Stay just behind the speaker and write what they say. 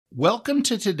Welcome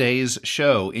to today's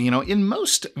show. In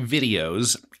most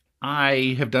videos,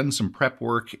 I have done some prep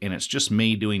work and it's just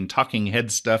me doing talking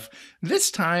head stuff.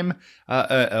 This time,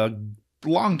 a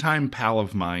longtime pal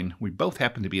of mine, we both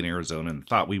happen to be in Arizona and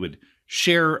thought we would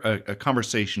share a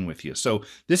conversation with you. So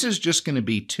this is just going to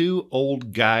be two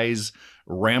old guys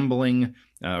rambling,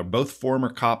 both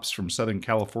former cops from Southern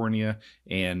California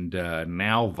and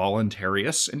now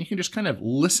voluntarists. And you can just kind of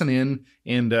listen in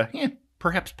and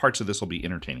perhaps parts of this will be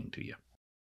entertaining to you.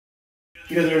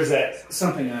 There's that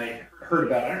something I heard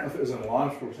about. I don't know if it was in law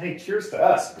enforcement. Hey, cheers to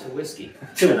us. To whiskey.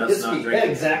 To whiskey. Yeah,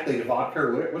 exactly. To vodka.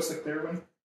 Or what's the clear one?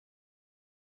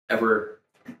 Ever,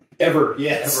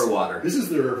 yes. Ever water. This is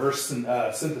the reverse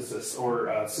synthesis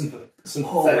or synthetics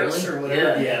really? or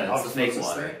whatever. Yeah, it's the fake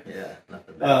water. Yeah, not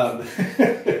the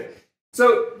best.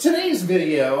 So today's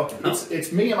video,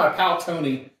 it's me and my pal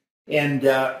Tony, and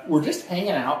we're just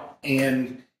hanging out,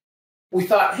 and we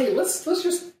thought, hey, let's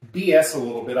just BS a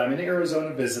little bit. I'm in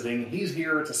Arizona visiting. He's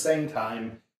here at the same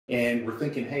time, and we're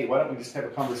thinking, hey, why don't we just have a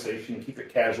conversation and keep it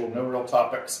casual, no real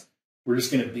topics. We're just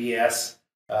going to BS.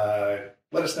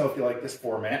 Let us know if you like this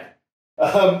format.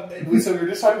 So we were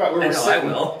just talking about where we're sitting.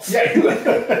 I will.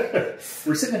 Yeah,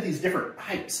 we're sitting at these different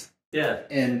heights. Yeah.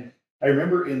 And I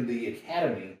remember in the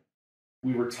academy,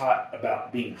 we were taught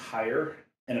about being higher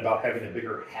and about having a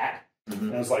bigger hat. Mm-hmm.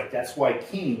 And I was like, that's why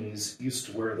kings used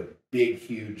to wear the big,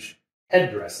 huge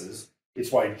headdresses.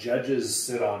 It's why judges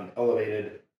sit on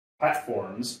elevated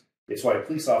platforms. It's why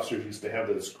police officers used to have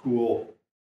those cool,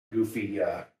 goofy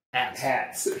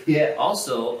hats. Yeah.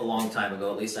 Also, a long time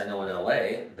ago, at least I know in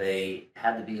LA, they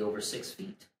had to be over 6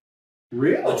 feet.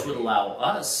 Really? Which would allow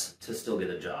us to still get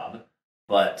a job,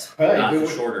 but not the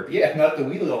shorter people. Yeah, not the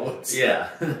wee little ones. Yeah.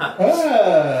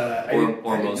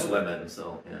 or most women,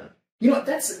 so yeah.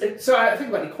 So I think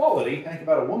about equality. I think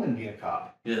about a woman being a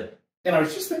cop. Yeah. And I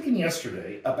was just thinking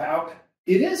yesterday about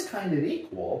it is kind of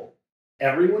equal.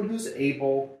 Everyone who's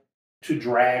able to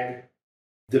drag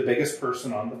the biggest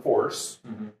person on the force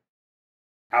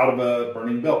out of a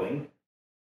burning building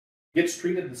gets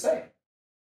treated the same.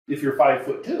 If you're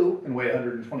 5'2" and weigh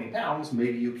 120 pounds,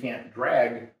 maybe you can't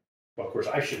drag. Well, of course,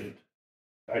 I shouldn't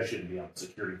be on the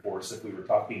security force if we were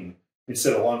talking.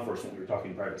 Instead of law enforcement, we were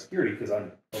talking private security because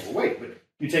I'm overweight. But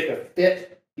you take a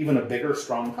fit, even a bigger,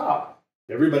 strong cop,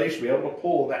 everybody should be able to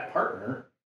pull that partner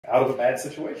out of a bad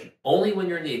situation. Only when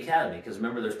you're in the academy, because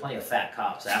remember, there's plenty of fat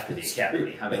cops after the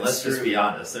academy. I mean, let's just be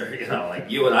honest. They're, like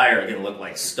you and I are going to look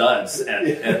like studs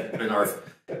in our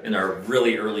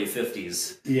really early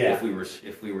 50s. Yeah. If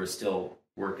we were still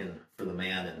working for the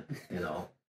man and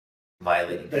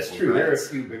violating. That's true. There are a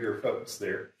few bigger folks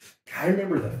there. I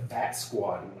remember the Fat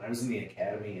Squad when I was in the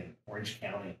academy in Orange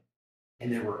County,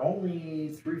 and there were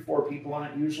only 3-4 people on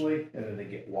it usually, and then they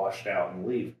get washed out and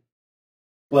leave.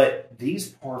 But these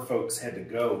poor folks had to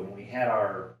go when we had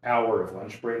our hour of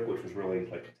lunch break, which was really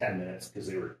like 10 minutes because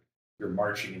you're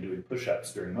marching and doing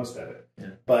push-ups during most of it.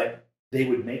 Yeah. But they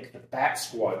would make the Fat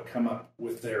Squad come up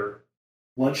with their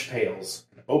lunch pails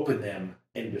and open them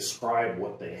and describe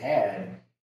what they had.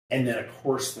 And then, of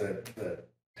course, the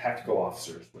tactical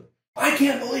officers would, I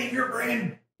can't believe you're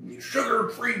bringing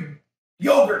sugar-free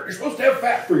yogurt. You're supposed to have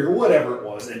fat-free or whatever it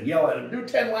was, and yell at them, do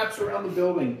 10 laps around the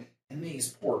building. And these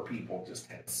poor people just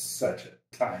had such a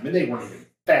time. And they weren't even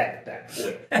fat at that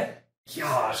point.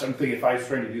 Gosh, I'm thinking if I was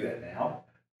trying to do that now.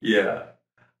 Yeah.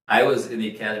 I was in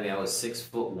the academy, I was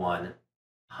 6'1",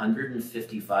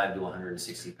 155 to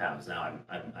 160 pounds. Now,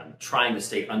 I'm trying to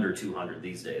stay under 200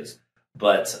 these days.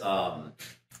 But,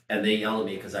 and they yelled at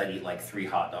me because I'd eat like 3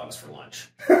 hot dogs for lunch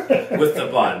with the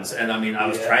buns. And I mean, I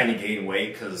was trying to gain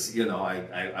weight because,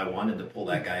 I wanted to pull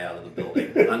that guy out of the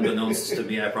building. Unbeknownst to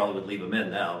me, I probably would leave him in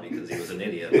now because he was an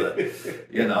idiot. But,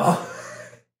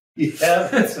 Yeah,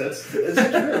 that's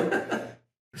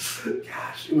true.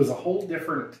 Gosh, it was a whole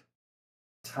different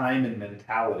time and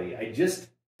mentality. I just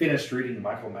finished reading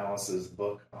Michael Malice's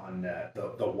book on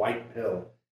the white pill.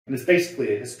 And it's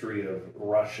basically a history of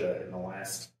Russia in the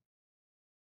last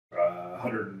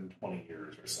 120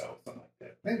 years or so, something like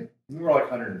that. Maybe more like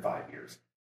 105 years.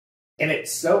 And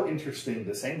it's so interesting,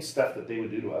 the same stuff that they would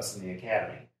do to us in the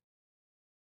academy.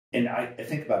 And I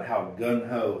think about how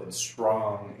gung-ho and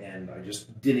strong, and I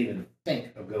just didn't even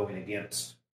think of going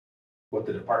against what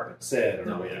the department said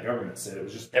or what the government said. It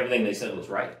was just everything they said was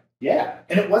right. Yeah.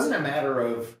 And it wasn't a matter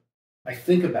of, I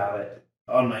think about it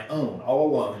on my own, all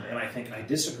alone, and I think, I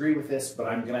disagree with this, but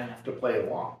I'm going to have to play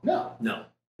along. No.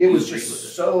 It was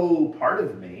just so part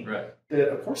of me that,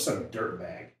 of course, I'm a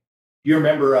dirtbag. You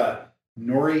remember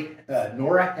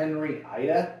Nora Henry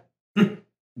Ida?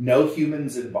 No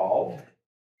Humans Involved?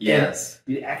 Yes.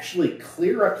 And you actually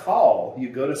clear a call. You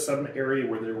go to some area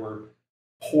where there were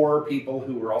poor people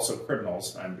who were also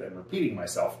criminals. I'm repeating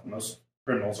myself. Most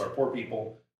criminals are poor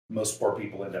people. Most poor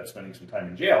people end up spending some time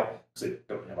in jail because they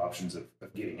don't have options of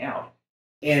getting out.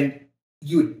 And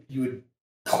you would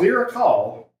clear a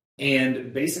call,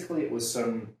 and basically it was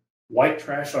some white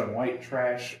trash on white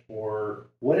trash or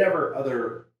whatever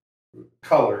other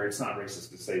color. It's not racist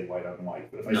to say white on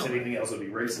white, but if I said anything else, it would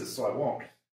be racist, so I won't.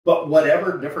 But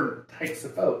whatever different types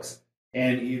of folks.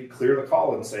 And you clear the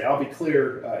call and say, I'll be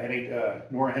clear,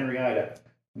 Nora Henrietta,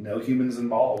 no humans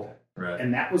involved. Right.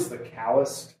 And that was the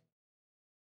calloused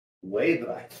way that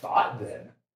I thought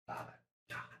then.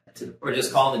 Or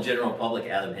just calling the general public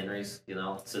Adam Henrys,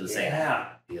 instead of saying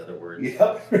the other words.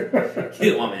 Yep. You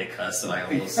didn't want me to cuss, so I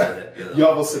almost said it. You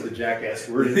almost said the jackass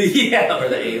word. Or the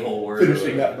a-hole word.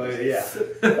 Finishing up by,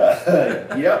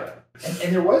 yep.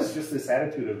 And there was just this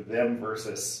attitude of them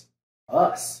versus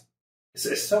us.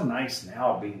 It's so nice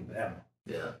now being them.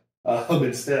 Yeah.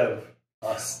 Instead of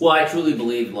us. Well, I truly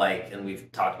believe, and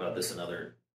we've talked about this in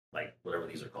other, whatever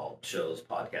these are called, shows,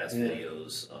 podcasts,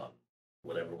 videos,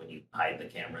 whatever, when you hide the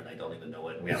camera and I don't even know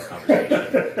it and we have a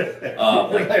conversation.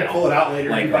 I pull it out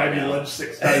later and buy me lunch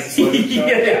 6 times.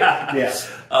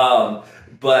 Yeah.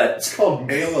 But it's called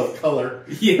Mail of Color.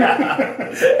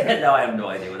 Yeah. And now I have no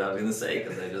idea what I was going to say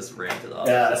because I just ranted off.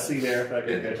 Yeah, see there, if I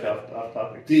can get off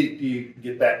topic. Do you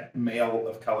get that Mail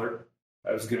of Color?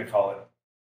 I was going to call it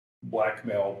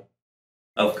Blackmail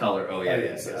of Color. Oh, yeah.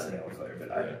 Yes, Mail of Color.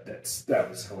 But that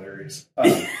was hilarious.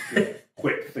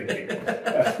 Quick thinking.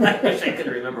 I wish I could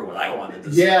remember what I wanted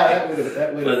to say. Yeah, that would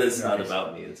have. But it's not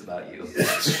about me, it's about you.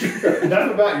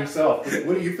 Not about yourself.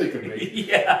 What do you think of me?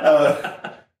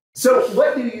 Yeah. So,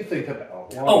 what do you think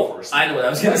about law enforcement? I know what I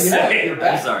was going to say.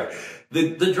 I'm sorry.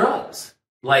 The drugs.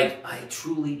 I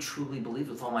truly, truly believe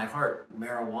with all my heart,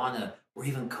 marijuana, or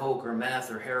even coke, or meth,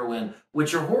 or heroin,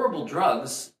 which are horrible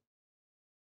drugs.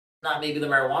 Not maybe the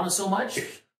marijuana so much,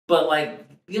 but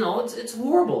it's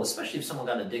horrible, especially if someone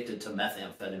got addicted to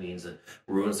methamphetamines and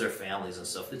ruins their families and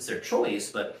stuff. It's their choice,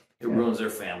 but it ruins their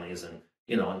families and,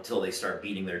 until they start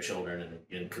beating their children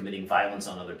and committing violence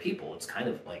on other people. It's kind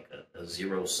of like a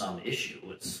zero-sum issue.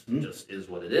 It's just is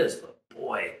what it is. But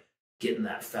boy, getting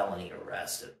that felony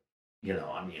arrest, I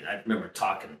remember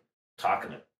talking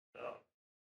to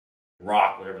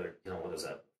Rock, whatever, what is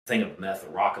that? Thing of meth,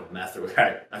 a rock of meth, or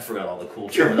whatever. I forgot all the cool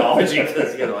terminology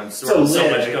because I'm snorting so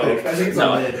much coke. I think it's a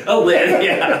lid. A lid,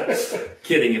 yeah.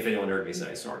 Kidding if anyone heard me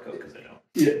say I snort coke because I don't.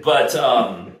 Yeah. But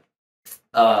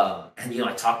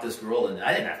I talked to this girl and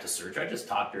I didn't have to search. I just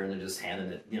talked to her and then just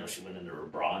handed it. She went into her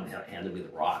bra and handed me the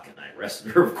rock, and I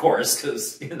arrested her, of course,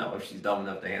 because if she's dumb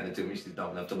enough to hand it to me, she's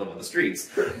dumb enough to live on the streets.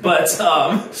 But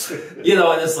and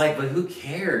it's but who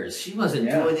cares? She wasn't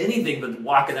doing anything but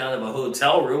walking out of a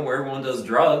hotel room where everyone does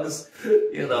drugs.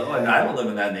 And I don't live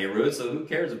in that neighborhood, so who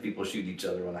cares if people shoot each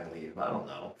other when I leave? I don't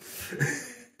know.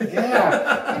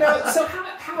 Yeah. So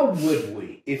how would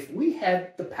we, if we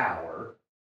had the power?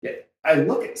 I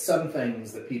look at some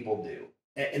things that people do,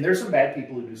 and there's some bad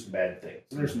people who do some bad things,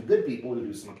 and there's some good people who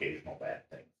do some occasional bad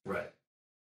things. Right.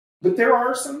 But there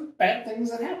are some bad things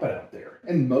that happen out there,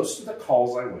 and most of the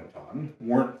calls I went on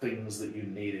weren't things that you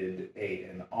needed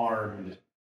an armed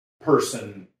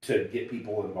person to get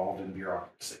people involved in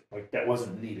bureaucracy. That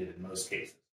wasn't needed in most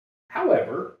cases.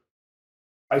 However,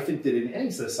 I think that in any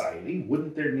society,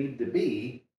 wouldn't there need to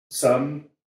be some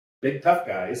big tough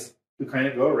guys who kind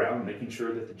of go around making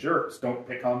sure that the jerks don't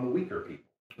pick on the weaker people?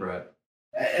 Right.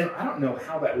 And I don't know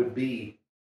how that would be,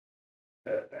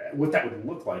 what that would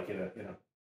look like in a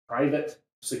private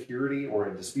security or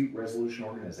a dispute resolution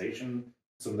organization.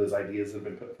 Some of those ideas have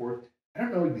been put forth. I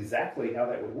don't know exactly how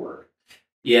that would work.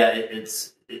 Yeah,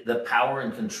 it's the power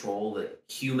and control that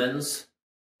humans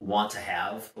want to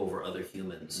have over other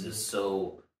humans is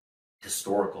so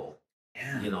historical.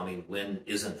 Yeah. When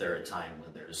isn't there a time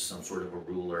when there's some sort of a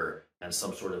ruler and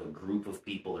some sort of a group of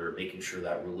people that are making sure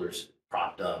that ruler's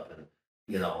propped up? And,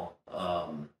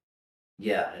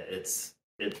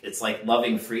 it's like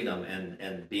loving freedom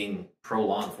and being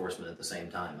pro-law enforcement at the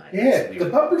same time. The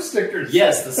bumper stickers.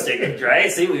 Yes, the stickers,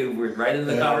 right? See, we're right in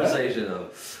the conversation.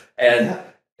 And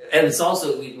it's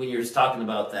also, when you're just talking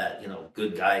about that,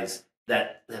 good guys,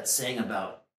 that saying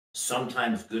about,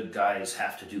 sometimes good guys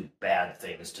have to do bad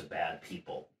things to bad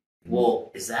people. Well,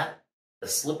 is that a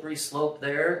slippery slope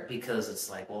there? Because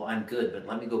it's I'm good, but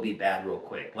let me go be bad real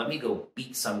quick. Let me go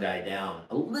beat some guy down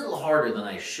a little harder than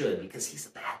I should because he's a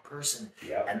bad person.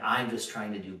 Yep. And I'm just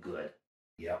trying to do good.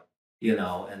 Yep.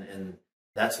 And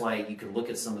that's why you can look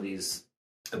at some of these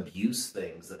abuse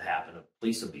things that happen, of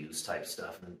police abuse type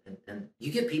stuff, and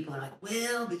you get people that are like,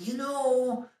 well, but you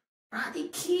know, Rodney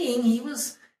King, I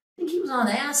think he was on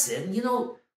acid, and you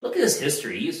know, look at his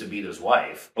history. He used to beat his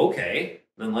wife. Okay,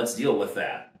 then let's deal with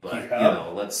that. But you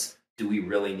know, do we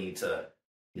really need to,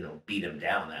 you know, beat him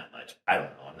down that much? I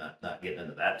don't know. I'm not getting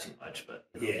into that too much, but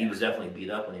you know, he was definitely beat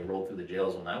up when he rolled through the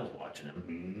jails when I was watching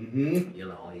him. You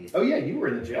know, you were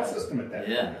in the jail system at that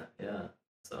point. Yeah.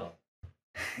 So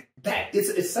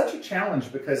it's such a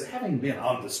challenge, because having been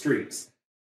on the streets,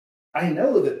 I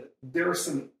know that there are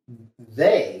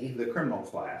the criminal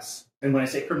class, and when I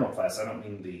say criminal class, I don't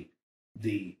mean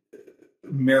the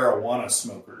marijuana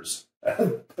smokers,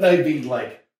 but I mean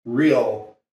like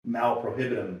real mal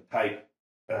prohibitum type,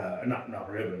 not mal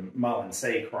prohibitum, mal in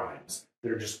se crimes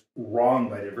that are just wrong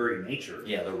by their very nature.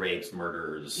 Yeah, the rapes,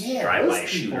 murders, drive-by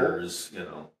shooters, you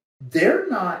know. They're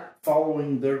not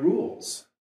following the rules.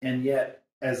 And yet,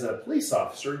 as a police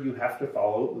officer, you have to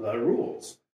follow the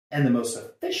rules. And the most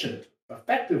efficient,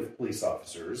 effective police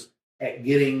officers at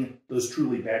getting those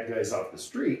truly bad guys off the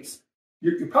streets,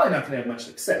 you're probably not going to have much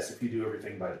success if you do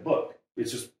everything by the book.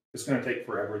 It's going to take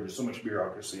forever. There's so much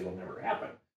bureaucracy, it'll never happen.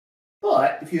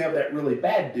 But if you have that really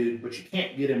bad dude, but you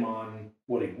can't get him on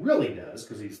what he really does,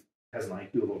 because he has an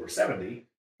IQ of over 70,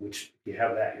 which if you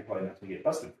have that, you're probably not going to get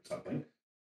busted for something.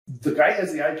 The guy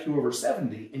has the IQ over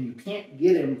 70, and you can't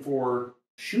get him for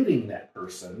shooting that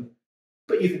person,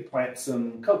 but you could plant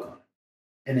some coke on him.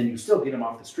 And then you still get him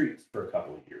off the streets for a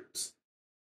couple of years.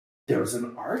 There's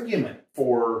an argument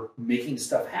for making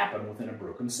stuff happen within a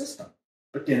broken system.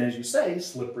 But then, as you say,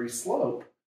 slippery slope.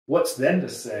 What's then to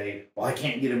say, well, I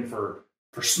can't get him for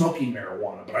smoking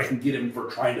marijuana, but I can get him for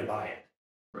trying to buy it.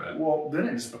 Right. Well, then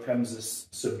it just becomes this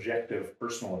subjective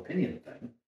personal opinion thing.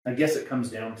 I guess it comes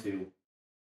down to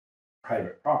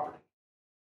private property.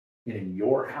 And in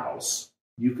your house,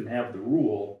 you can have the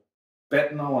rule,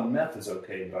 fentanyl and meth is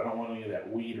okay, but I don't want any of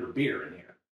that weed or beer in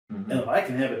here. And if I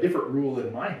can have a different rule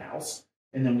in my house,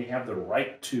 and then we have the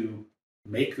right to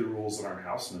make the rules in our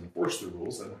house and enforce the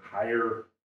rules and hire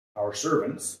our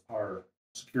servants, our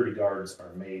security guards,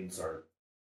 our maids, our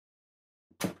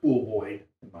pool boy,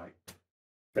 in my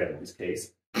family's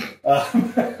case.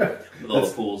 With all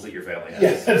the pools that your family has.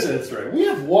 Yes, that's right. We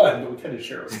have one, but we kind of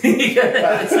share it.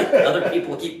 It's like other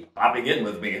people keep popping in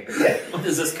with me. What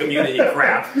is this community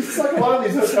crap? It's like a lot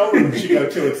of these hotel rooms you go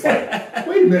to. It's like,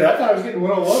 wait a minute, I thought I was getting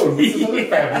one alone. What's this other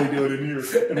family doing in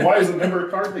here? And why is the number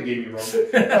of cards they gave me wrong?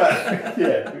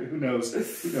 Who knows?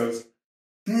 Who knows?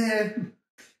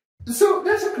 So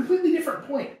that's a completely different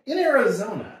point. In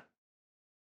Arizona,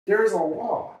 there is a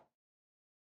law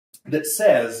that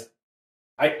says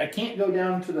I can't go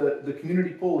down to the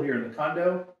community pool here in the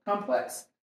condo complex.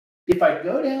 If I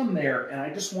go down there and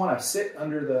I just want to sit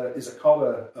under is it called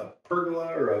a pergola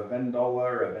or a vendola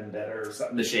or a vendetta or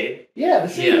something? The shade? Yeah,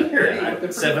 the shade here. Yeah,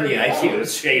 70 IQ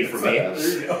is shade for me.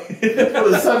 There you go.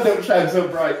 Well, the sun don't shine so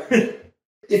bright.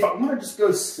 If I want to just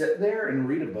go sit there and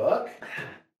read a book,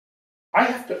 I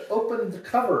have to open the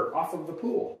cover off of the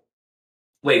pool.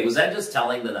 Wait, was that just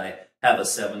telling that I have a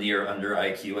 70 or under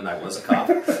IQ and I was a cop?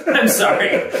 I'm sorry.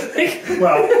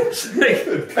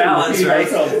 Balance, right?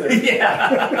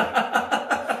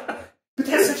 Yeah. But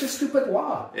that's such a stupid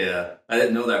law. Yeah. I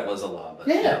didn't know that was a law. But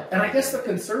yeah. And I guess the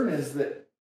concern is that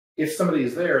if somebody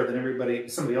is there, then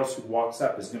somebody else who walks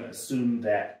up is going to assume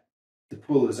that the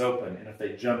pool is open. And if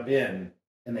they jump in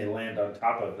and they land on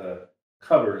top of the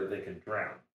cover, that they can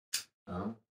drown.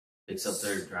 Except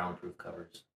they're drown-proof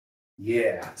covers.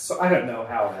 Yeah, so I don't know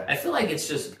how that... I feel like it's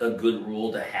just a good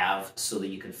rule to have so that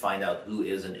you can find out who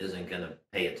is and isn't going to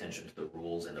pay attention to the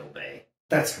rules and obey.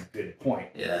 That's a good point.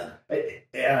 Yeah.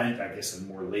 And I guess in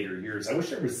more later years, I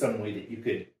wish there was some way that you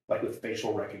could, like with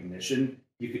facial recognition,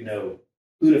 you could know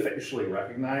who to facially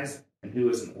recognize and who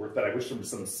isn't worth it. I wish there was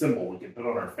some symbol we could put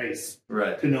on our face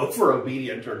to know if we're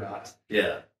obedient or not.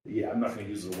 Yeah. Yeah, I'm not going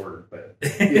to use the word, but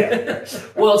yeah.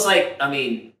 Well, it's like, I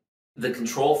mean, the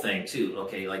control thing too.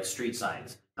 Okay, like street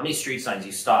signs. How many street signs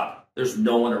you stop? There's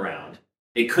no one around.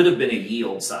 It could have been a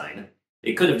yield sign.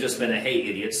 It could have just been a, hey,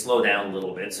 idiot, slow down a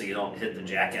little bit so you don't hit the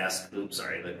jackass,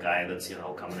 the guy that's,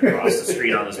 coming across the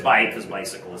street on his bike, because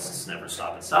bicyclists never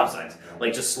stop at stop signs.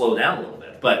 Like, just slow down a little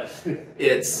bit. But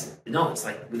it's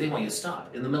like, they want you to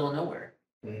stop in the middle of nowhere.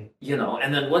 And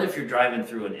then what if you're driving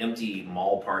through an empty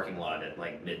mall parking lot at,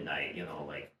 like, midnight,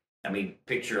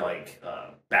 picture, like,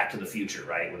 Back to the Future,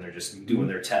 right? When they're just doing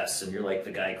their tests, and you're, like,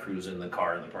 the guy cruising the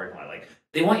car in the parking lot. Like,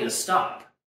 they want you to stop.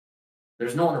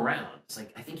 There's no one around. It's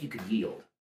like, I think you could yield.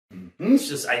 It's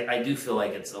just, I do feel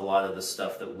like it's a lot of the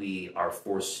stuff that we are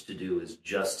forced to do is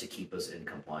just to keep us in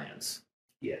compliance.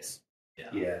 Yes. Yeah.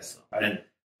 Yes. And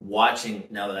watching,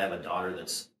 now that I have a daughter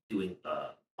that's doing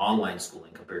online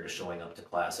schooling compared to showing up to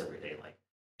class every day, like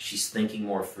she's thinking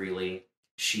more freely,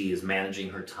 she is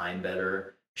managing her time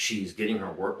better, she's getting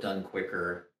her work done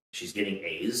quicker, she's getting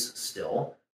A's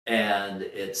still, and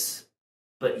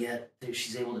but yet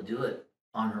she's able to do it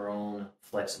on her own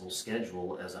flexible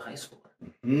schedule as a high schooler.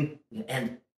 Mm-hmm.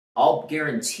 And I'll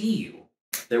guarantee you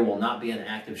there will not be an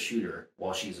active shooter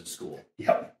while she's at school.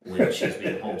 Yep. When she's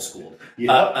being homeschooled.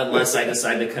 Yep. Unless I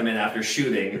decide to come in after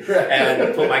shooting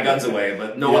and put my guns away,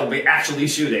 but no one will be actually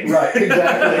shooting. Right,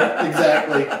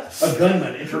 exactly. A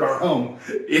gunman entered our home.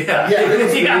 Yeah,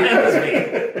 it was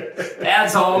me.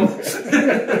 Dad's home.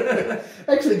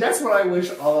 Actually, that's what I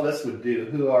wish all of us would do,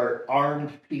 who are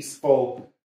armed,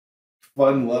 peaceful,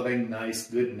 fun-loving, nice,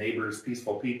 good neighbors,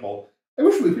 peaceful people. I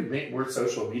wish we could make more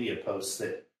social media posts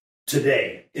that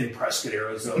today in Prescott,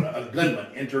 Arizona, a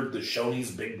gunman entered the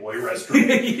Shoney's Big Boy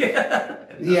restaurant. Yeah.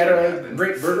 He had a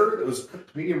great burger that was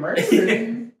cooked medium rare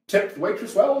and tipped the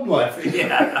waitress well and left.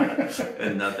 Yeah.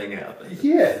 And nothing happened.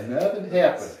 Yeah, nothing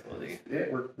happened. Yeah,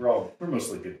 we're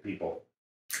mostly good people.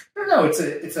 I don't know.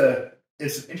 It's an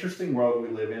interesting world we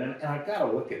live in, and I've got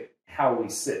to look at how we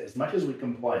sit. As much as we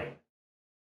complain,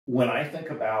 when I think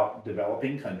about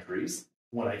developing countries,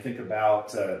 when I think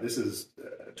about this is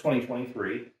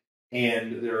 2023,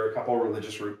 and there are a couple of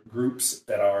religious groups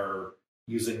that are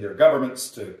using their governments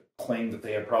to claim that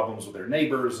they have problems with their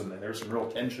neighbors, and then there's some real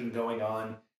tension going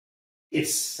on.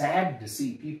 It's sad to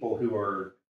see people who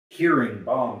are hearing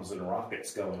bombs and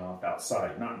rockets going off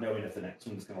outside, not knowing if the next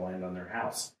one's going to land on their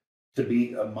house, to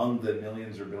be among the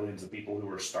millions or billions of people who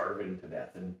are starving to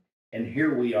death. And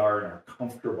here we are in our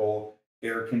comfortable,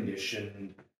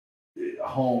 air-conditioned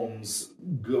homes.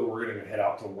 We're going to head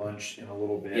out to lunch in a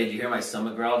little bit. Did you hear my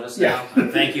stomach growl just now?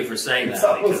 Thank you for saying that.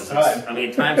 Because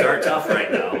times are tough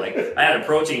right now. Like, I had a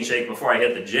protein shake before I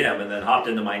hit the gym and then hopped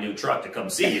into my new truck to come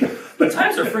see you. But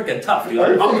times are freaking tough, dude.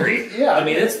 I'm hungry. Yeah. I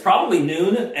mean, it's probably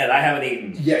noon and I haven't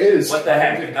eaten. Yeah, it is. What the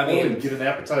heck? I mean, get an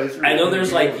appetizer. I know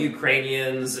there's like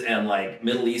Ukrainians and like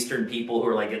Middle Eastern people who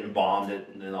are like getting bombed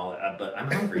and all that, but I'm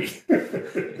hungry.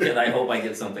 And I hope I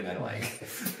get something I like.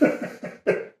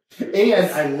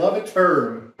 And I love a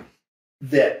term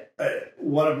that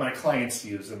one of my clients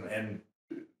use, and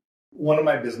one of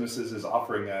my businesses is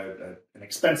offering an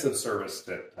expensive service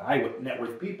to high net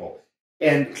worth people.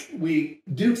 And we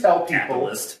do tell people,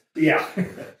 Capitalist. Yeah,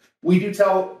 we do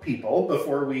tell people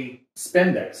before we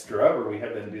spend extra or we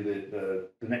have them do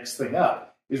the next thing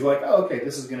up, is like, oh, okay,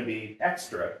 this is going to be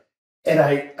extra. And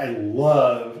I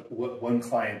love what one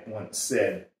client once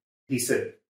said. He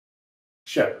said,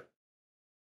 Shepard,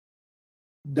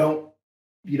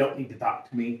 you don't need to talk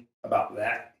to me about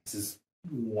that. This is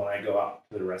when I go out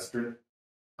to the restaurant,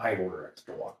 I order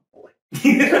extra guacamole.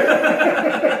 And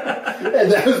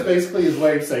that was basically his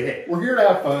way of saying, hey, we're here to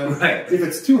have fun. Right. If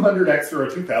it's 200 extra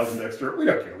or 2,000 extra, we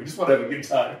don't care. We just want to have a good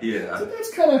time. Yeah. So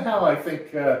that's kind of how I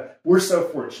think we're so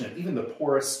fortunate. Even the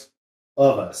poorest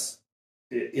of us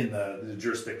in the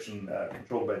jurisdiction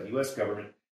controlled by the U.S.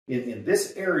 government, in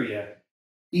this area,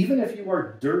 even if you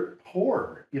are dirt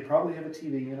poor, you probably have a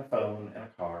TV and a phone and a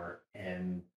car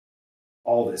and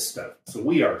all this stuff. So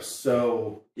we are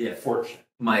so fortunate.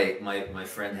 My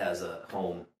friend has a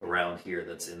home around here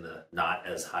that's in the not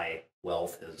as high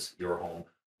wealth as your home,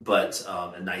 but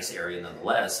a nice area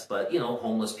nonetheless. But,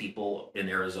 homeless people in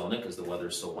Arizona, because the weather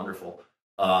is so wonderful.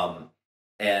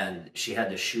 And she had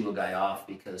to shoo a guy off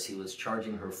because he was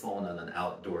charging her phone on an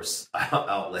outdoor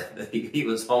outlet. He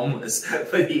was homeless,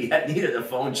 but he needed a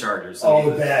phone charger.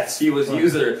 So he was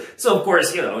using her. So, of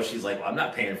course, she's like, well, I'm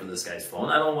not paying for this guy's phone.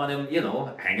 I don't want him,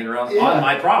 hanging around on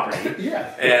my property.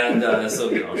 Yeah. And so,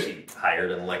 she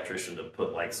hired an electrician to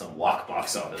put like some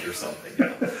lockbox on it or something.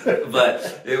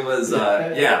 But it was,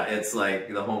 it's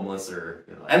like the homeless are,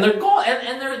 and they're gone,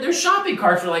 and their shopping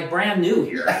carts are like brand new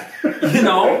here.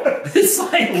 It's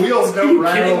like, wheels don't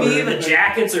rattle. Are you kidding me? The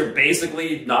jackets are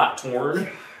basically not torn.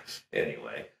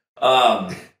 Anyway,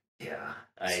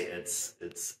 it's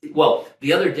well.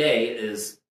 The other day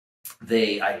is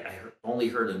I only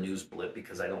heard a news blip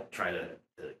because I don't try to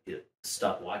get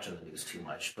stuck watching the news too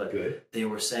much. But they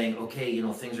were saying, okay,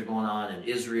 things are going on in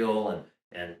Israel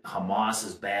and Hamas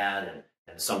is bad,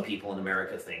 and some people in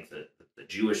America think that the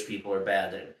Jewish people are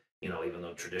bad, and even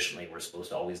though traditionally we're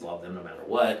supposed to always love them no matter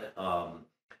what.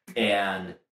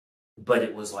 But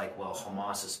it was like, well,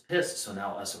 Hamas is pissed, so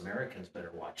now us Americans better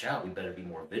watch out. We better be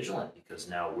more vigilant because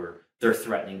now they're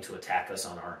threatening to attack us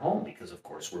on our home because, of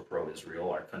course, we're pro-Israel.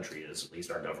 Our country is, at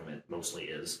least our government mostly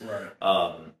is. Right.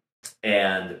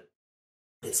 And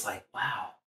it's like,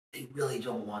 wow, they really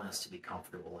don't want us to be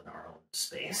comfortable in our own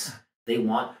space.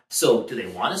 So do they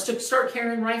want us to start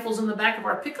carrying rifles in the back of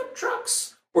our pickup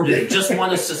trucks? Or do they just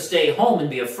want us to stay home and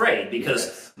be afraid?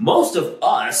 Because most of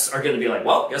us are going to be like,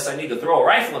 well, guess I need to throw a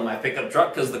rifle in my pickup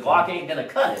truck because the clock ain't going to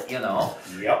cut it, you know?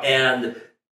 Yep. And,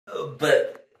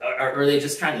 but are they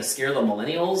just trying to scare the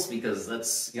millennials? Because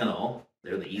that's, you know,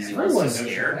 they're the easy ones to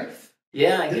scare. Right?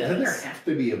 Yeah, I guess. Doesn't there have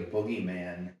to be a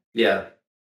boogeyman? Yeah.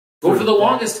 Well, for the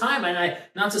longest time, and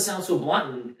not to sound so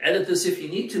blunt, and edit this if you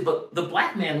need to, but the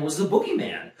black man was the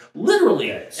boogeyman, literally.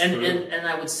 And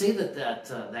I would say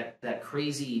that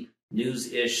crazy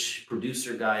news-ish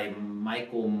producer guy,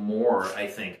 Michael Moore, I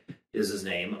think is his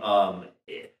name,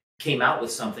 came out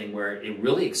with something where it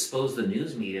really exposed the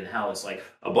news media and how it's like,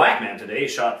 a black man today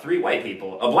shot 3 white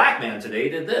people, a black man today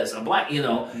did this, you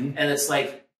know, and it's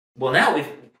like, well, now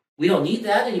we don't need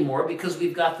that anymore because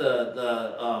we've got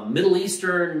the Middle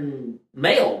Eastern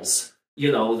males,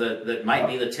 you know, that might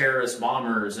be the terrorist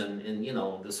bombers and you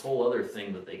know, this whole other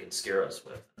thing that they could scare us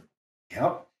with.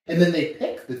 Yep. And then they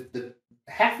pick the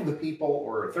half of the people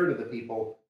or a third of the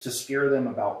people to scare them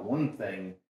about one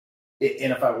thing.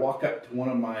 And if I walk up to one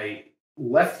of my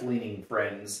left-leaning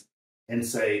friends and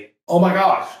say, oh my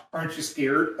gosh, aren't you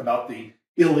scared about the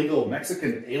illegal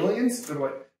Mexican aliens? They're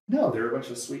like, no, they're a bunch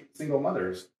of sweet single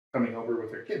mothers coming over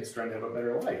with their kids trying to have a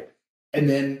better life. And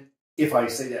then if I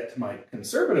say that to my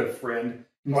conservative friend,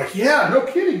 I'm like, yeah, no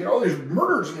kidding. There are all these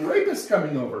murders and rapists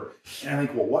coming over. And I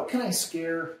think, well, what can I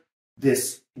scare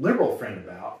this liberal friend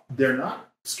about? They're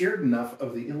not scared enough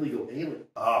of the illegal alien.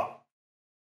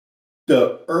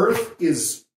 The earth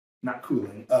is not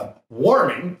cooling,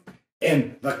 warming,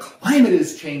 and the climate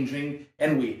is changing,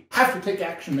 and we have to take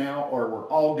action now or we're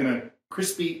all going to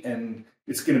crispy and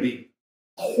it's going to be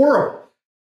horrible.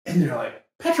 And they're like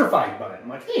petrified by it. I'm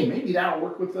like, hey, maybe that'll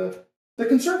work with the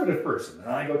conservative person. And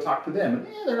I go talk to them, and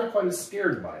they're not quite as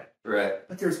scared by it. Right.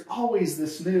 But there's always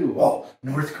this new,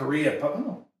 North Korea.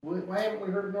 Oh, why haven't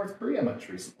we heard of North Korea much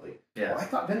recently? Yeah. Well, I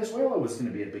thought Venezuela was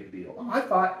going to be a big deal. I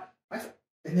thought,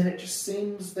 and then it just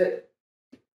seems that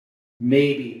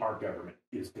maybe our government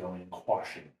is going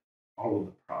quashing all of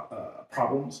the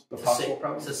problems, the possible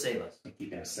problems. To save us. And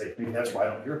keeping us safe. Maybe that's why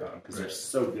I don't hear about them, because they're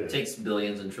so good. It takes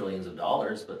billions and trillions of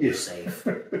dollars, but they're safe.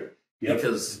 Yep.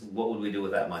 Because what would we do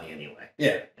with that money anyway?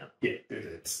 Yeah.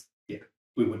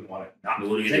 We wouldn't want it not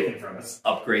to be taken from us.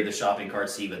 Upgrade the shopping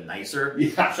carts to even nicer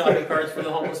shopping carts for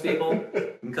the homeless people?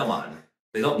 Come on.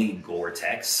 They don't need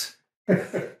Gore-Tex.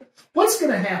 What's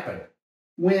going to happen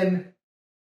when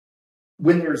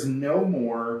there's no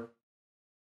more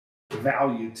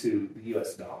value to the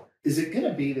U.S. dollar? Is it going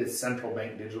to be this central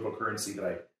bank digital currency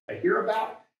that I hear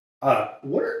about?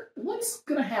 What's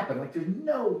going to happen? Like, there's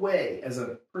no way, as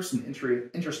a person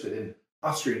interested in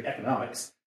Austrian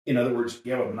economics, in other words,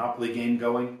 you have a Monopoly game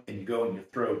going, and you go and you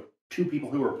throw 2 people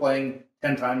who are playing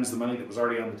 10 times the money that was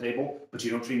already on the table, but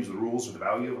you don't change the rules or the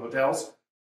value of hotels.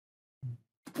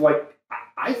 Like,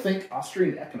 I think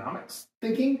Austrian economics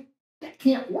thinking, that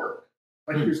can't work.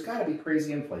 Like, there's got to be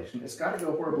crazy inflation. It's got to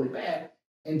go horribly bad.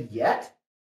 And yet,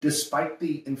 despite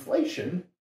the inflation,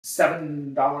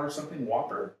 $7 something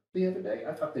Whopper the other day,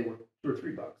 I thought they were $2 or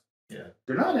 $3. Yeah.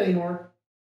 They're not anymore.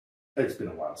 It's been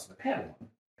a while since I've had one.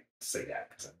 I say that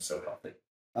because I'm so healthy.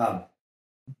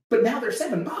 But now they're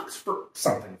 $7 for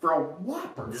something, for a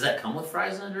Whopper. Does that come with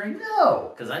fries and a drink?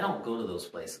 No. Because I don't go to those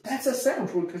places. That's a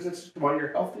sandwich because it's just while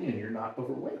you're healthy and you're not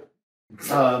overweight.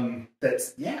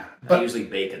 That's, yeah. But I usually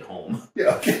bake at home.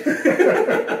 Yeah, okay.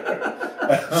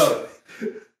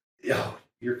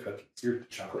 Your cookies, your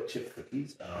chocolate chip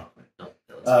cookies.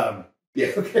 No,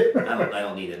 yeah, okay. I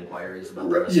don't need inquiries about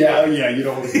this. Yeah, you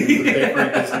don't want to do the bakery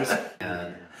business.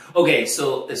 Okay,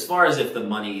 so as far as if the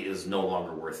money is no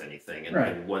longer worth anything,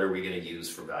 and what are we going to use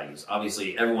for values?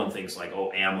 Obviously, everyone thinks like,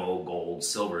 ammo, gold,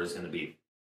 silver is going to be,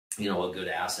 a good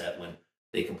asset when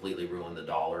they completely ruin the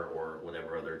dollar or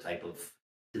whatever other type of,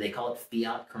 do they call it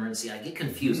fiat currency? I get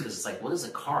confused because it's like, what does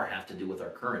a car have to do with our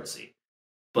currency?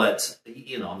 But,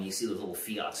 you see those little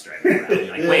fiats driving around.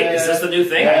 You're like, wait, is this the new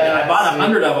thing? I bought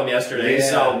 100 of them yesterday,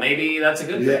 so maybe that's a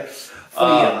good thing.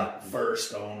 Fiat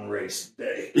first on race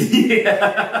day.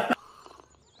 Yeah.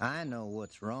 I know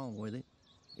what's wrong with it.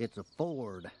 It's a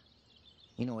Ford.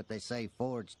 You know what they say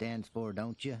Ford stands for,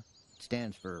 don't you? It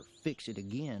stands for fix it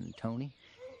again, Tony.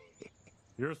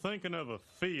 You're thinking of a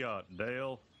Fiat,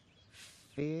 Dale.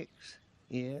 Fix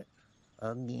it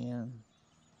again.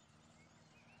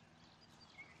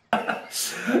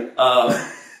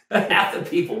 Half the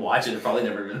people watching have probably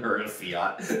never even heard of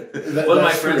Fiat. One of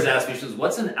my friends asked me, she goes,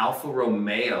 what's an Alfa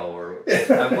Romeo? Or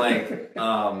I'm like,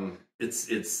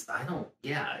 it's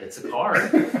a car.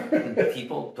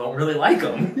 People don't really like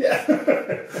them. Yeah.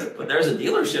 But there's a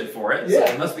dealership for it, so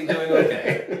Yeah. it must be doing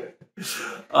okay.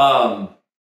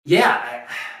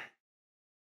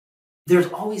 There's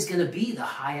always going to be the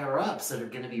higher ups that are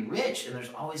going to be rich, and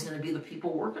there's always going to be the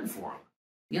people working for them.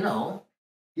 You know.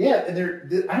 Yeah,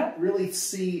 and I don't really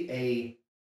see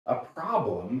a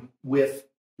problem with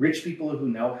rich people who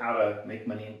know how to make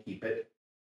money and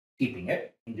keeping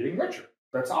it, and getting richer.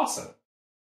 That's awesome.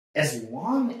 As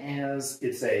long as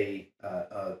it's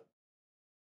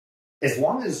as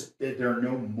long as there are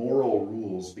no moral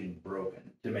rules being broken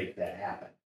to make that happen.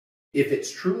 If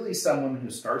it's truly someone who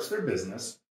starts their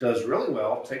business, does really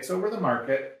well, takes over the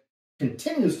market,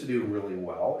 continues to do really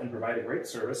well, and provide a great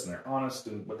service, and they're honest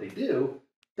in what they do,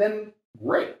 then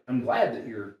great. I'm glad that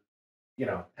you're,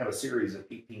 have a series of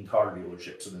 18 car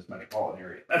dealerships in this metropolitan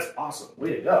area. That's awesome.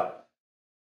 Way to go.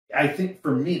 I think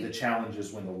for me, the challenge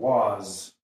is when the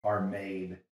laws are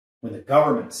made, when the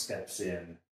government steps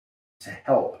in to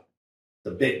help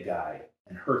the big guy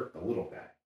and hurt the little guy.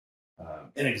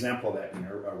 An example of that in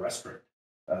a restaurant,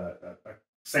 a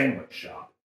sandwich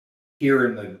shop here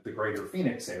in the greater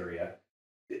Phoenix area.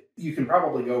 You can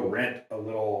probably go rent a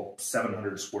little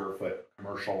 700 square foot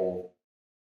commercial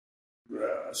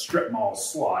strip mall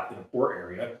slot in a poor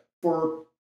area for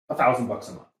 $1,000 a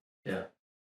month. Yeah.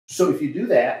 So if you do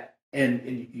that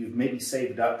and you've maybe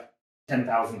saved up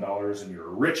 $10,000 and your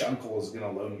rich uncle is going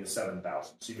to loan you $7,000,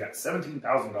 so you've got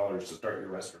 $17,000 to start your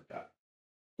restaurant up.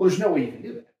 Well, there's no way you can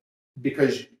do that,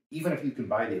 because even if you can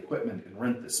buy the equipment and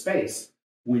rent the space,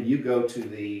 when you go to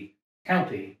the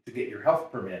county to get your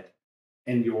health permit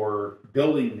and your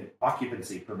building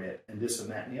occupancy permit and this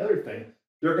and that and the other thing,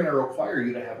 they're going to require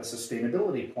you to have a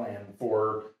sustainability plan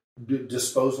for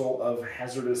disposal of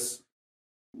hazardous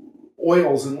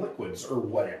oils and liquids or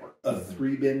whatever, a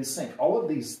 3-bin sink, all of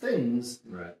these things.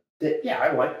 Right. That, yeah,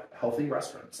 I like healthy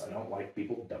restaurants. I don't like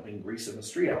people dumping grease in the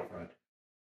street out front.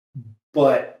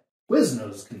 But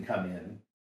Quiznos can come in,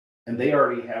 and they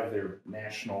already have their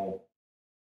national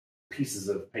pieces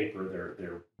of paper,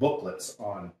 their booklets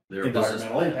on Their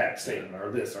environmental business impact statement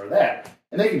or this or that,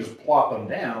 and they can just plop them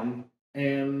down,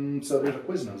 and so there's a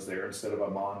Quiznos there instead of a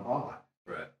ma and pa.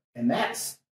 Right. And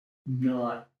that's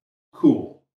not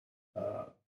cool.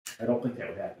 I don't think that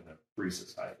would happen in a free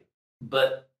society.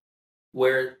 But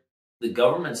where the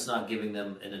government's not giving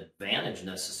them an advantage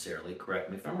necessarily,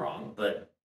 correct me if I'm wrong,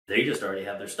 but they just already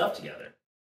have their stuff together,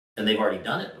 and they've already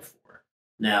done it before.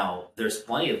 Now, there's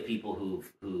plenty of people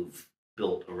who've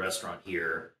built a restaurant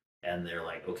here, and they're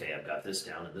like, okay, I've got this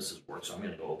down, and this has worked, so I'm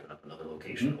going to go open up another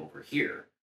location over here.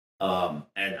 And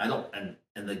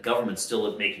the government's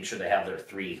still making sure they have their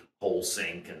 3-hole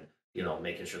sink, and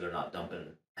making sure they're not dumping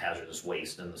hazardous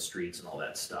waste in the streets and all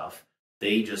that stuff.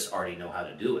 They just already know how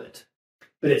to do it.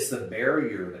 But it's the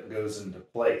barrier that goes into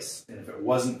place. And if it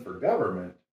wasn't for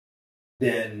government,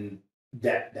 then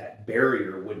that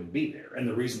barrier wouldn't be there. And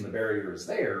the reason the barrier is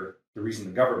there, the reason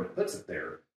the government puts it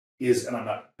there is, and I'm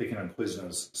not picking on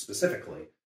Quiznos specifically,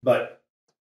 but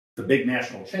the big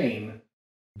national chain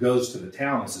goes to the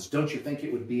town and says, don't you think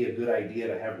it would be a good idea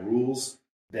to have rules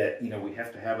that, we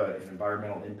have to have an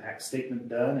environmental impact statement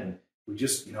done? And we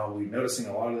just, we're noticing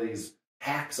a lot of these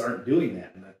hacks aren't doing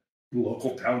that. And the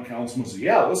local town councilman says,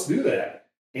 yeah, let's do that.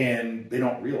 And they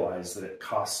don't realize that it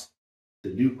costs the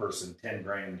new person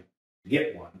 $10,000 to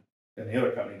get one. And the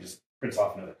other company just prints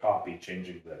off another copy,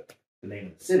 changing the name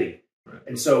of the city. Right.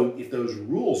 And so if those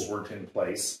rules weren't in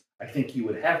place, I think you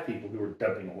would have people who were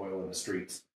dumping oil in the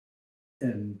streets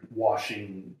and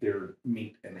washing their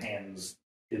meat and hands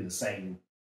in the same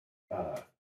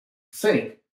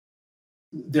sink.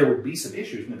 There would be some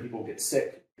issues, and then people would get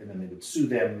sick, and then they would sue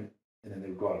them, and then they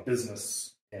would go out of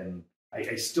business. And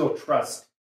I still trust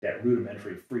that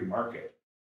rudimentary free market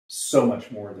so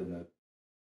much more than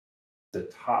the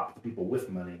people with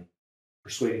money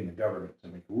persuading the government to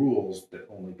make rules that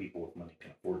only people with money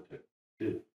can afford to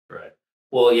do. Right.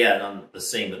 Well, yeah, and on the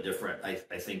same but different, I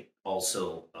think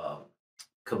also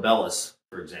Cabela's,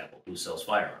 for example, who sells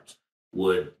firearms,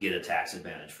 would get a tax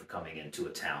advantage for coming into a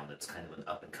town that's kind of an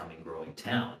up-and-coming growing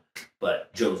town.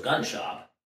 But Joe's Gun Shop,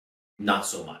 not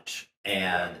so much.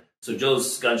 And so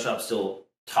Joe's Gun Shop's still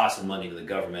tossing money to the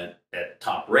government at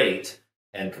top rate,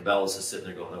 and Cabela's is sitting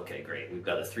there going, okay, great, we've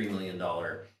got a $3 million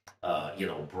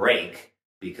break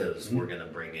because we're going to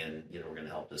bring in, we're going to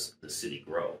help the city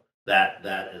grow. That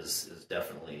is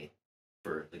definitely,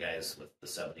 for the guys with the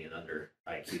 70 and under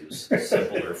IQs,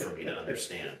 simpler for me to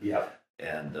understand. Yeah.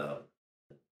 And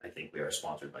I think we are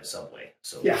sponsored by Subway,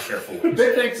 so yeah. Be careful.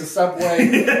 Big thanks to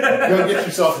Subway. Go get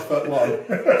yourself a foot long.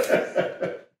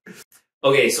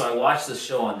 Okay, so I watched this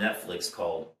show on Netflix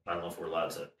called, I don't know if we're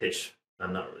allowed to pitch,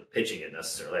 I'm not really pitching it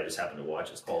necessarily, I just happened to watch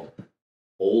it. It's called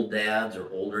Old Dads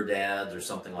or Older Dads or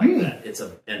something like that.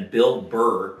 And Bill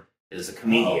Burr is a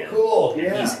comedian. Oh, cool. And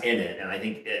Yeah. he's in it. And I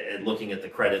think looking at the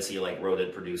credits, he like wrote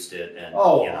it, produced it, and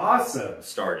awesome.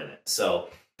 starred in it. So,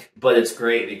 but it's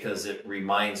great because it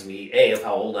reminds me, A, of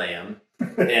how old I am,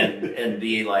 and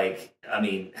B, like, I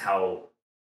mean, how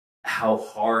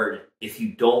hard, if you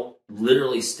don't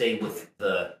literally stay with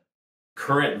the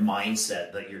current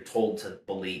mindset that you're told to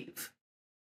believe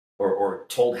or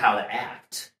told how to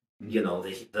act, you know,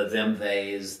 the them,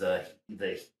 theys, the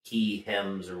he,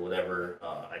 hims, or whatever.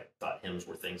 I thought hims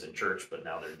were things in church, but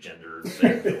now they're gender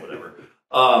things or whatever.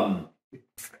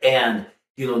 And,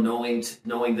 you know,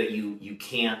 knowing that you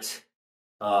can't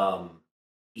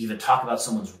even talk about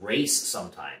someone's race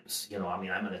sometimes. You know, I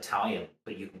mean, I'm an Italian,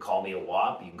 but you can call me a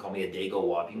wop, you can call me a dago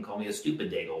wop, you can call me a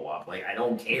stupid dago wop. Like, I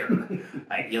don't care.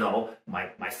 You know,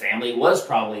 my family was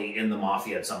probably in the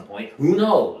mafia at some point. Who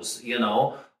knows? You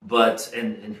know, but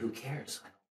and who cares?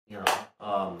 You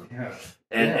know,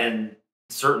 and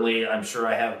certainly, I'm sure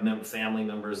I have family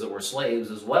members that were slaves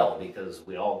as well, because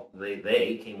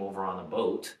they came over on a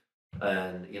boat,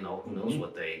 and you know, who knows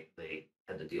what they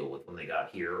had to deal with when they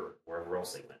got here or wherever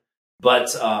else they went.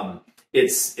 But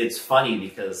it's funny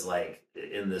because, like,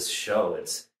 in this show,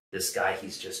 it's this guy,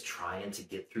 he's just trying to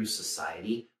get through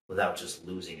society without just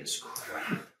losing his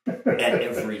crap at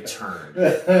every turn.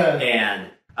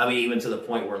 And I mean, even to the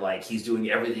point where, like, he's doing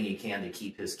everything he can to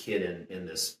keep his kid in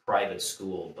this private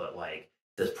school, but like,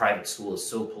 this private school is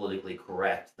so politically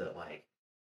correct that, like,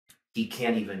 he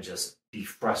can't even just be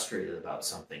frustrated about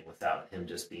something without him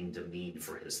just being demeaned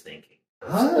for his thinking.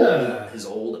 His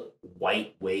old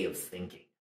white way of thinking.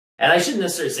 And I shouldn't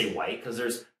necessarily say white, because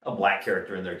there's a black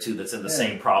character in there too that's in the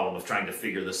same problem of trying to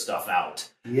figure this stuff out.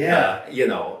 Yeah. You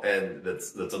know, and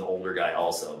that's an older guy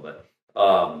also. But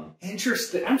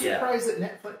interesting. I'm surprised that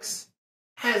Netflix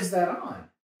has that on.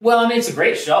 Well, I mean, it's a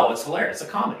great show. It's hilarious. It's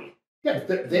a comedy. Yeah,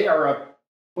 but they are a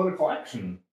political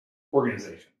action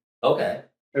organization. Okay.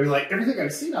 I mean, like, everything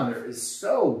I've seen on there is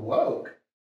so woke.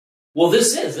 Well,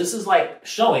 this is like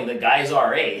showing that guys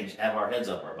our age have our heads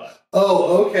up our butt.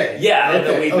 Oh, okay. Yeah, and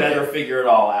that we better figure it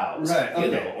all out. Right. Okay.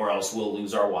 You know, or else we'll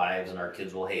lose our wives and our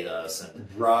kids will hate us. And,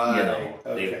 right. You know,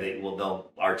 okay.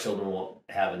 our children won't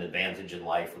have an advantage in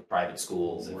life with private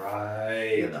schools.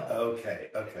 Right. You know. Okay.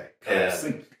 I'm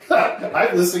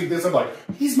listening to this. I'm like,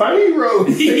 he's my hero.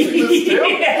 He's this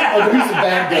yeah. Oh, he's the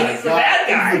bad guy. He's the bad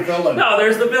guy. He's the villain. No,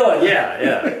 there's the villain. Yeah.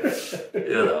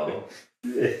 You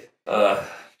know.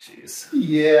 Jeez.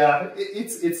 Yeah,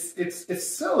 it's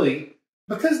silly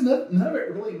because none of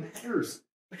it really matters.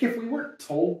 Like, if we weren't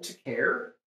told to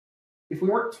care, if we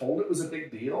weren't told it was a big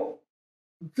deal,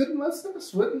 then most of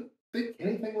us wouldn't think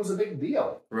anything was a big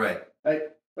deal. Right.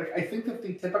 I think that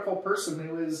the typical person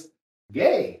who is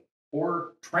gay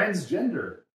or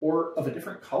transgender or of a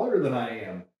different color than I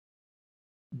am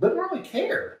doesn't really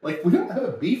care. Like, we don't have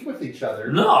a beef with each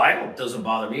other. No, it doesn't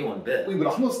bother me one bit. We would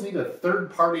almost need a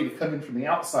third party to come in from the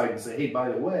outside and say, hey, by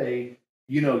the way,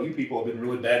 you know, you people have been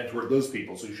really bad toward those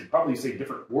people, so you should probably say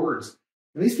different words.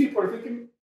 And these people are thinking,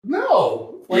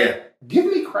 no. Like, give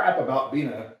me crap about being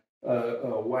a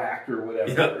whack or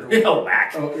whatever. Yeah, a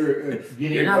whack.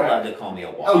 You're not allowed to call me a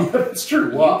wop. Oh, yeah, that's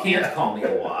true. Wop. You can't call me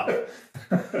a wop.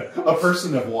 A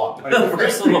person of wop. A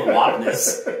person of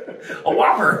wopness. A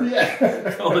whopper.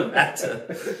 Yeah. Going back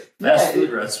to fast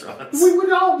food restaurants. We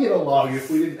would all get along if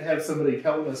we didn't have somebody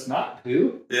telling us not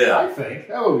to. Yeah. I think.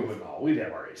 Oh, we would all. We'd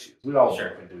have our issues. We'd all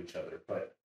bump into each other.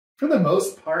 But for the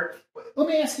most part, let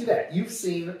me ask you that. You've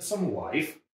seen some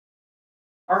life.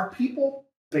 Are people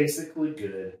basically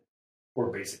good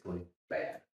or basically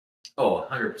bad? Oh,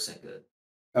 100% good.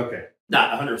 Okay.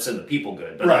 Not 100% the people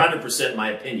good, but right. 100%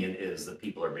 my opinion is that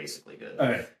people are basically good.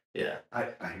 Okay. Yeah.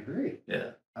 I agree.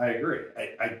 Yeah. I agree.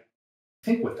 I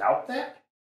think without that,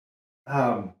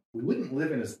 we wouldn't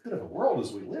live in as good of a world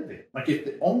as we live in. Like, if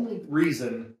the only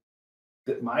reason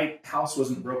that my house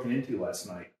wasn't broken into last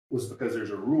night was because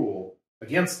there's a rule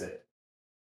against it,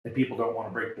 and people don't want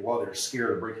to break the law, they're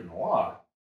scared of breaking the law,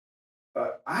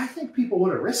 I think people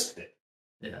would have risked it.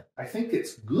 Yeah. I think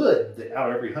it's good that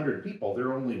out of every 100 people, there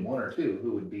are only one or two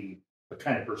who would be the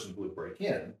kind of person who would break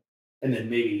in. And then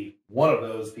maybe one of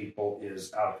those people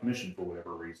is out of commission for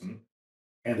whatever reason,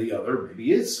 and the other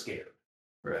maybe is scared.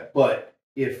 Right. But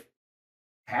if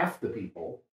half the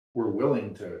people were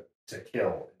willing to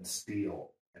kill and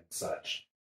steal and such,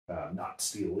 not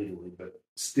steal legally, but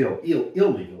steal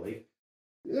illegally,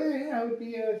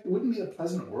 it wouldn't be a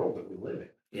pleasant world that we live in.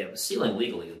 Yeah, but stealing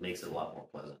legally makes it a lot more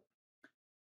pleasant.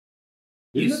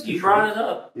 You brought it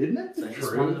up. Isn't it the So I truth?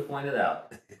 just wanted to point it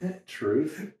out. Isn't it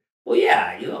truth? Well,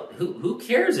 yeah, who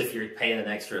cares if you're paying an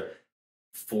extra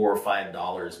 $4 or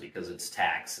 $5 because it's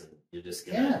tax, and you're just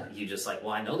gonna you just like,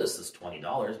 well, I know this is $20,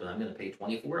 but I'm gonna pay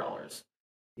 $24,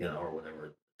 or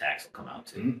whatever tax will come out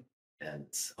to. Mm-hmm. And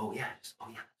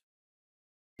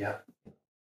Yeah.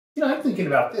 I'm thinking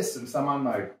about this since I'm on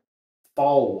my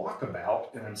fall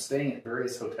walkabout and I'm staying at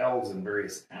various hotels in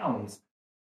various towns.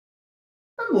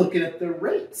 I'm looking at the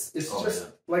rates. It's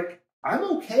like, I'm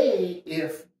okay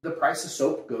if the price of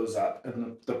soap goes up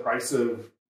and the price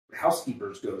of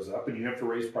housekeepers goes up and you have to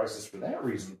raise prices for that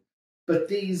reason. But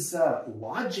these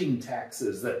lodging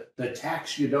taxes, the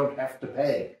tax you don't have to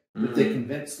pay, that they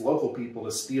convince local people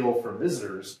to steal from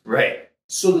visitors. Right.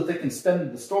 So that they can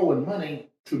spend the stolen money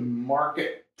to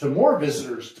market to more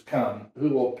visitors to come who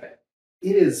will pay.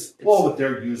 But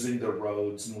they're using the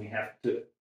roads and we have to.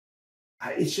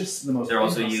 It's just the most. They're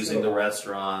also using the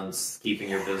restaurants, keeping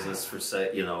your business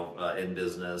in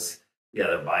business. Yeah,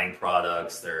 they're buying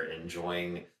products. They're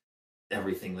enjoying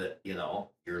everything that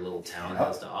your little town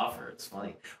has to offer. It's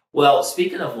funny. Well,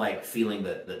 speaking of like feeling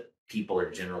that people are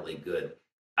generally good,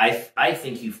 I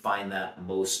think you find that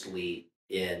mostly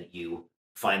in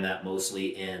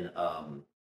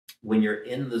when you're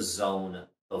in the zone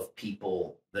of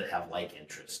people that have like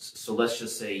interests. So let's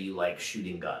just say you like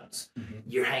shooting guns. Mm-hmm.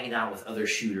 You're hanging out with other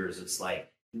shooters. It's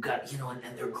like you got,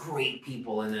 and they're great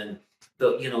people. And then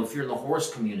if you're in the horse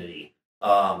community,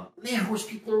 horse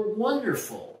people are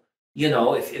wonderful.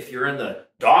 If you're in the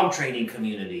dog training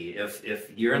community,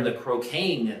 if you're in the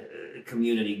croqueting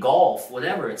community, golf,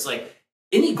 whatever, it's like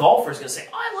any golfer is going to say,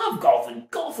 I love golfing.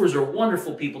 Golfers are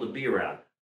wonderful people to be around.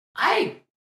 I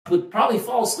would probably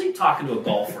fall asleep talking to a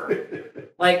golfer.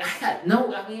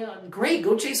 Great,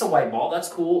 go chase a white ball. That's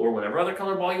cool. Or whatever other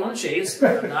color ball you want to chase.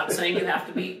 I'm not saying you have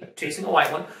to be chasing a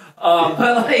white one.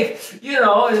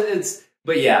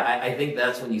 But yeah, I think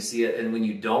that's when you see it. And when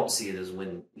you don't see it is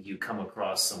when you come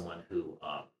across someone who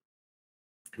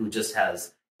just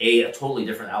has a totally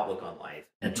different outlook on life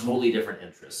and totally different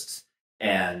interests.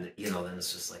 And, then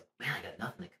it's just like, man, I got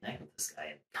nothing to connect with this guy.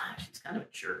 And gosh, he's kind of a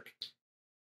jerk.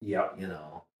 Yep.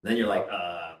 Then you're like,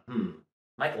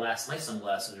 my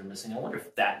sunglasses are missing. I wonder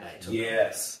if that guy took them.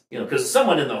 Yes. Because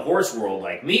someone in the horse world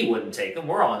like me wouldn't take them.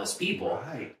 We're honest people.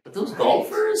 Right. But those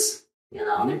golfers,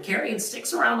 they're carrying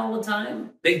sticks around all the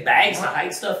time. Big bags to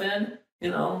hide stuff in,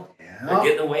 They're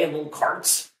getting away in little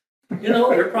carts.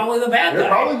 They're probably the bad guy. They're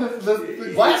probably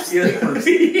the glass sleepers.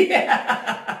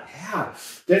 Yeah. Yeah.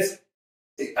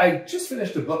 I just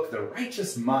finished a book, The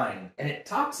Righteous Mind, and it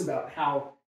talks about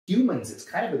how humans, it's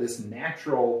kind of this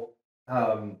natural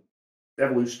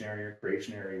evolutionary or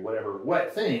creationary,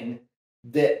 what thing,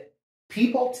 that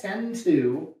people tend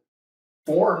to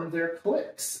form their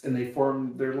cliques and they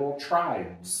form their little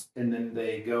tribes, and then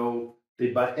they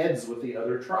butt heads with the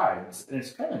other tribes. And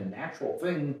it's kind of a natural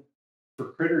thing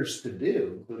for critters to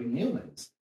do, including humans.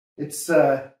 It's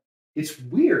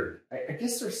weird. I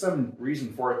guess there's some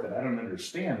reason for it that I don't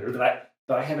understand, or that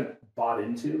I haven't bought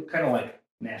into, kind of like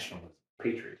nationalism,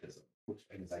 patriotism, which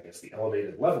is, I guess, the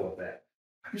elevated level of that.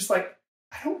 I'm just like,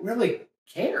 I don't really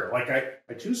care. Like,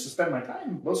 I choose to spend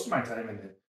most of my time in the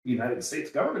United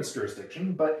States government's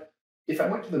jurisdiction, but if I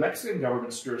went to the Mexican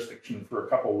government's jurisdiction for a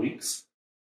couple weeks,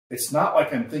 it's not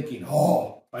like I'm thinking,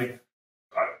 I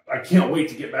can't wait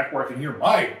to get back where I can hear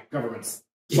my government's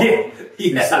song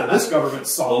instead of this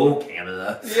government's song. Oh,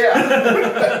 Canada. Yeah.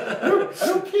 I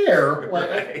don't care. Like,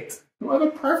 Right. I don't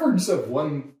have a preference of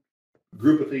one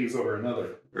group of things over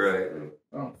another. Right.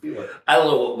 I don't feel it. I don't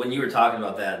know, when you were talking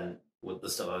about that and with the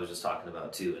stuff I was just talking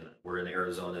about too, and we're in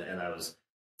Arizona, and I was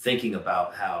thinking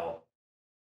about how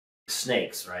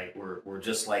snakes, right? We're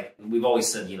just like, we've always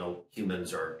said,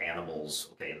 humans are animals.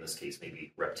 Okay, in this case,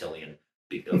 maybe reptilian,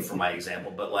 for my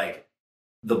example, but like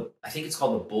I think it's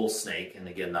called the bull snake, and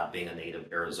again, not being a native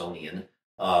Arizonian,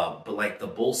 but like the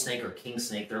bull snake or king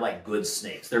snake, they're like good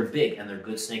snakes. They're big and they're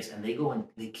good snakes, and they go and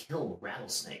they kill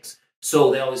rattlesnakes.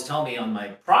 So they always tell me on my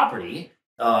property,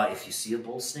 if you see a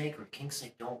bull snake or a king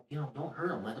snake, don't hurt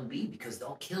them, let them be, because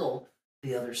they'll kill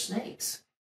the other snakes.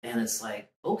 And it's like,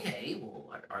 okay, well,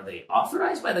 are they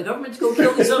authorized by the government to go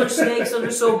kill these other snakes that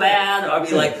are so bad? I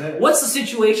mean, like, what's the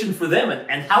situation for them,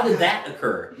 and how did that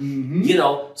occur?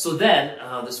 Mm-hmm. So then,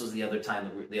 this was the other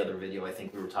time, the other video, I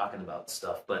think we were talking about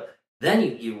stuff, but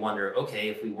then you wonder, okay,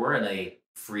 if we were in a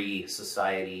free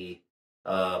society,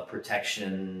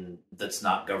 protection that's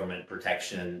not government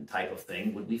protection type of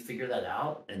thing, would we figure that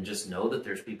out and just know that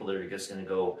there's people that are just going to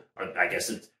go, or I guess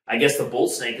the bull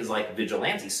snake is like a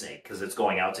vigilante snake because it's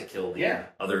going out to kill the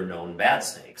other known bad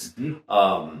snakes.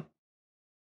 Mm-hmm.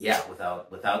 Yeah,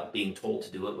 without being told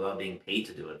to do it, without being paid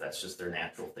to do it. That's just their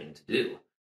natural thing to do.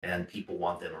 And people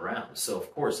want them around. So,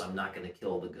 of course, I'm not going to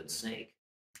kill the good snake.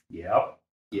 Yep.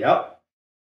 Yep.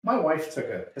 My wife took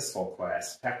a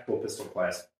tactical pistol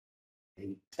class,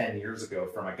 10 years ago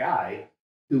from a guy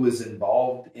who was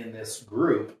involved in this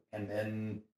group. And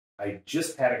then I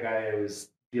just had a guy I was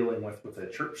dealing with a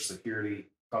church security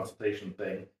consultation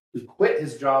thing who quit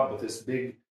his job with this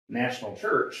big national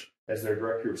church as their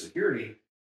director of security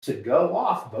to go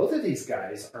off. Both of these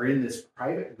guys are in this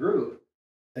private group.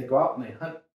 They go out and they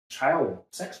hunt child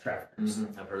sex traffickers.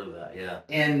 Mm-hmm. I've heard of that, yeah.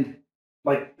 And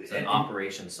like it's an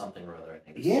operation something or other, I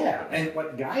think. Yeah, and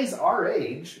like guys our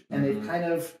age, and they've kind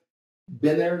of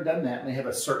been there and done that, and they have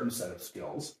a certain set of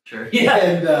skills. Sure.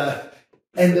 Yeah.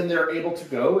 And then they're able to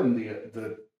go, and the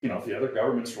if the other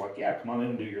governments are like, yeah, come on in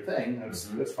and do your thing,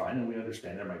 that's fine, and we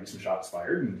understand there might be some shots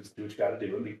fired, and just do what you got to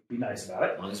do, and be nice about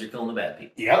it. As long as you're killing the bad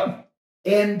people. Yep.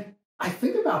 And I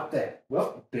think about that.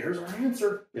 Well, there's our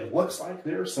answer. It looks like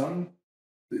there are some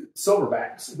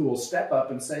silverbacks who will step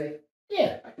up and say,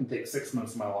 yeah, I can take 6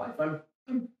 months of my life. I'm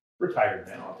retired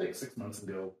now. I'll take 6 months and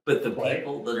go. But the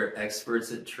people that are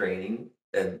experts at training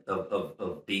and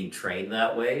of being trained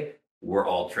that way were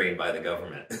all trained by the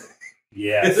government.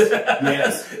 Yes.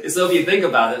 Yes. So if you think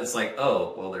about it, it's like,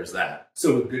 oh, well, there's that.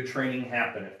 So would good training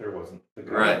happen if there wasn't the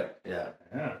government? Right.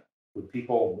 Yeah. Would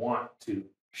people want to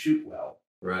shoot well?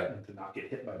 Right. And to not get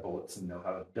hit by bullets and know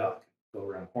how to duck, go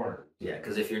around corners. Yeah,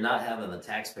 because if you're not having the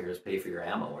taxpayers pay for your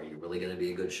ammo, are you really going to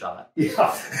be a good shot? Yeah.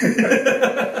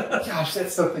 Gosh,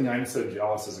 that's something I'm so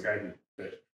jealous as a guy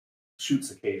that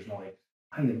shoots occasionally.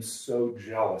 I am so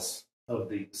jealous of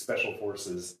the special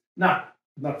forces. Not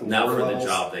the for levels, the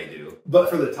job they do, but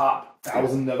for the top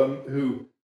 1,000 of them who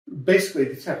basically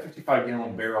they just have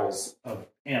 55-gallon barrels of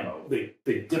ammo. They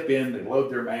dip in, they load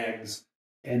their mags,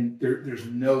 and there's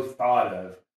no thought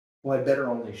of, well, I better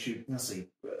only shoot, let's see,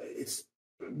 it's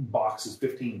boxes,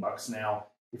 $15 now.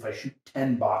 If I shoot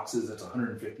 10 boxes, that's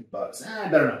 $150. I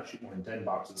better not shoot more than 10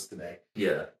 boxes today.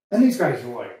 Yeah. And these guys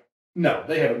are like, no,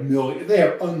 they have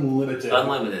unlimited,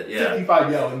 yeah,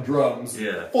 55-gallon drums,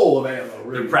 full of ammo.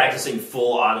 Really. They're practicing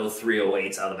full auto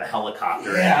 308s out of a helicopter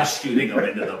and just shooting them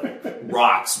into the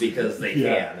rocks because they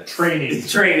can. Training.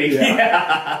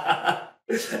 Yeah.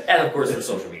 And of course for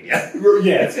social media.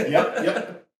 Yes,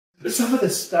 yep. Some of the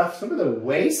stuff, some of the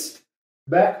waste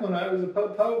back when I was a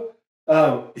po-po.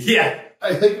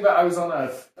 I think about, I was on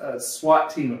a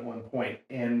SWAT team at one point,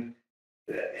 and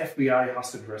the FBI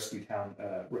hostage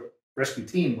rescue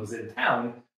team was in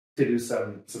town to do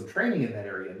some training in that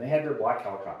area, and they had their black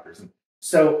helicopters. And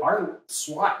so our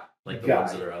SWAT like the guy,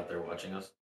 ones that are out there watching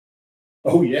us.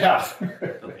 Oh yeah.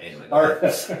 Okay.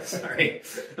 Anyway, sorry,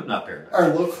 I'm not paranoid. Our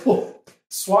local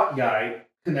SWAT guy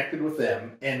connected with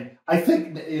them, and I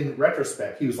think in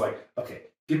retrospect he was like, okay,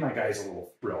 give my guys a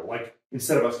little thrill. Like,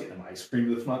 instead of us getting them ice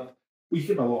cream this month, we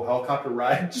give them a little helicopter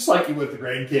ride, just like you would the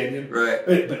Grand Canyon. Right.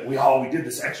 But we did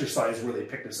this exercise where they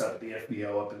picked us up at the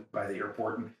FBO up by the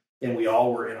airport, and we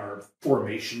all were in our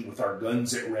formation with our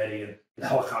guns at ready, and the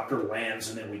helicopter lands,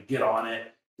 and then we get on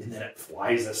it, and then it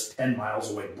flies us 10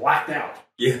 miles away, blacked out.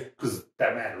 Yeah. Because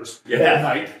that matters. Yeah. At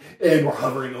night. And we're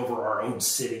hovering over our own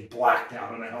city, blacked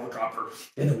out in a helicopter.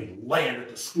 And then we land at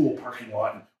the school parking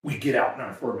lot, and we get out in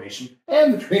our formation,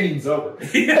 and the training's over.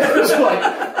 It was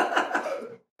like,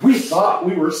 we thought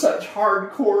we were such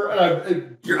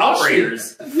hardcore. You're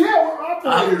operators. Yeah, we're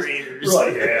operators. We're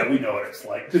like, yeah, we know what it's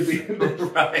like to be.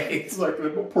 Right. It's like the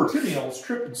poor Timmy almost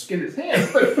tripped and skinned his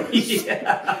hand.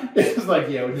 Yeah. It was like,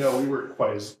 yeah, no, we weren't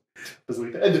quite as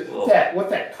we did. What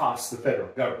that costs the federal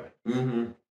government. Mm-hmm.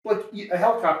 Like a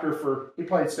helicopter he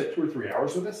probably spent 2 or 3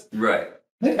 hours with us. Right.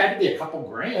 It had to be a couple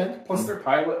grand, plus their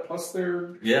pilot, plus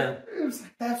their... Yeah. It was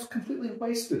like, that's completely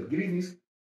wasted. Giving these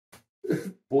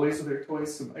boys with their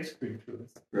toys some ice cream to us.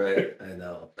 Right. I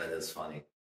know. That is funny.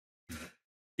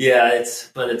 Yeah,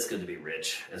 but it's good to be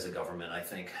rich as a government, I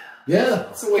think. Yeah,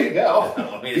 that's the way to go.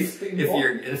 I mean,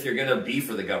 if you're gonna be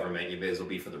for the government, you may as well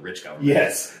be for the rich government.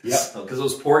 Yes. Yep. Because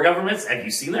those poor governments, have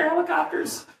you seen their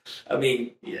helicopters? I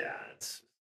mean, yeah.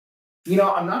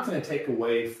 I'm not going to take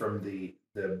away from the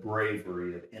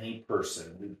bravery of any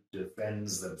person who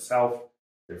defends themselves,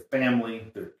 their family,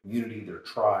 their community, their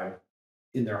tribe.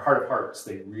 In their heart of hearts,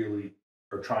 they really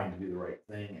are trying to do the right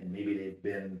thing, and maybe they've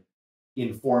been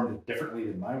informed differently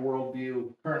than my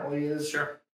worldview currently is.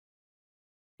 Sure.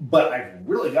 But I've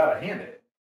really got to hand it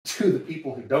to the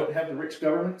people who don't have the rich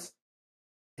governments.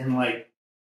 And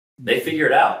they figure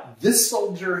it out. This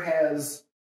soldier has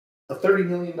a $30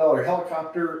 million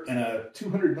helicopter and a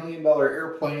 $200 million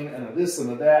airplane and a this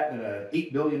and a that and a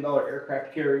 $8 billion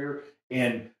aircraft carrier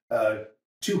and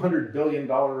 $200 billion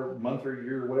month or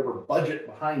year, whatever budget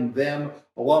behind them,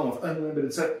 along with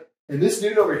unlimited stuff. And this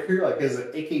dude over here, like, has an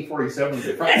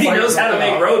AK-47. And he knows how to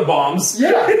make road bombs.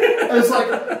 Yeah. And it's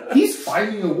like, he's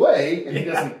finding a way, and he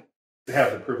doesn't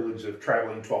have the privilege of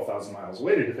traveling 12,000 miles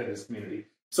away to defend his community.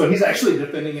 So he's actually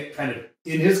defending it kind of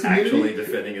in his community. Actually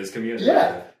defending his community.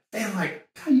 Yeah. And like,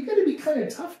 God, you got to be kind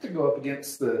of tough to go up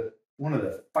against one of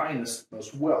the finest,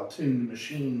 most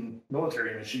well-tuned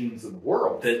military machines in the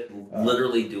world. That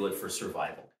literally do it for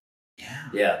survival. Yeah.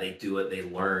 Yeah, they do it. They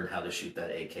learn how to shoot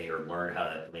that AK or learn how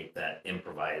to make that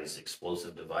improvised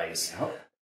explosive device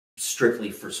strictly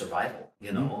for survival,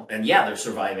 you know? And yeah, they're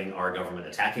surviving our government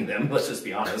attacking them, let's just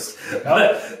be honest.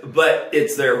 But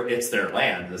it's their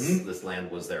land. This land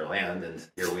was their land, and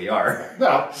here we are.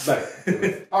 Well,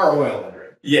 but our oil under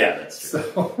it. Yeah, that's true.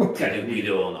 So, We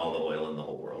do own all the oil in the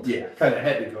whole world. Yeah, kind of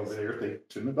had to go over there. They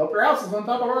shouldn't have built their houses on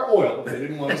top of our oil. They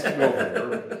didn't want us to go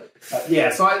over there.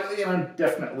 Yeah, so I'm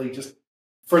definitely, just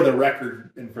for the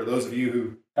record, and for those of you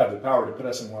who have the power to put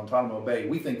us in Guantanamo Bay,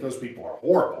 we think those people are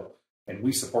horrible, and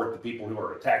we support the people who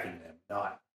are attacking them,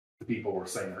 not the people who are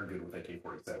saying they're good with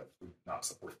AK-47. We do not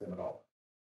support them at all.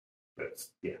 But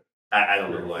yeah. I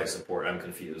don't know who I support. I'm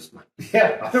confused.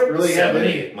 Yeah, I don't really have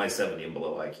any. My 70 and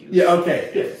below IQ. Yeah,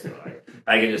 okay. Yeah, so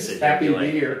I can just sit here Happy and to be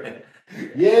be like, here.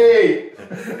 Yay!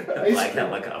 like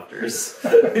helicopters.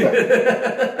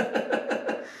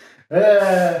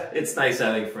 It's nice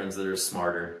having friends that are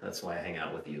smarter. That's why I hang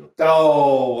out with you.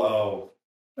 Oh,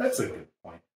 that's a good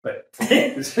point. But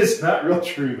it's not real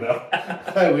true, though.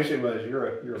 I wish it was.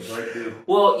 You're a bright dude.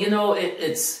 Well, you know,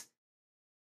 it's.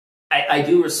 I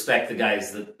do respect the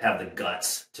guys that have the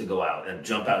guts to go out and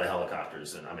jump out of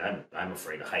helicopters. And I mean, I'm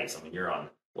afraid of heights. I mean, you're on,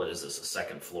 what is this, a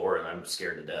second floor, and I'm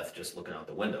scared to death just looking out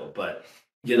the window. But,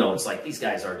 you know, it's like these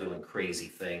guys are doing crazy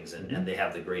things, and they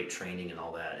have the great training and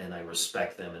all that. And I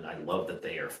respect them, and I love that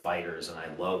they are fighters, and I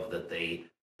love that they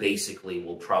basically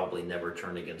will probably never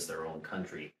turn against their own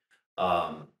country.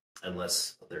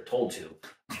 Unless they're told to.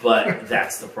 But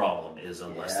that's the problem, is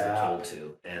unless they're told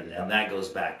to. And that goes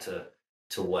back to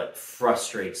what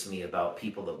frustrates me about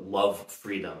people that love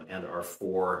freedom and are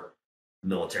for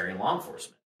military and law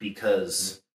enforcement.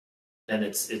 Because, and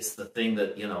it's the thing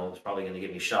that, you know, is probably going to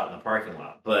get me shot in the parking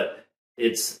lot, but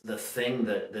it's the thing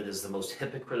that is the most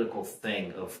hypocritical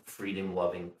thing of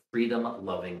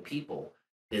freedom-loving people,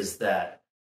 is that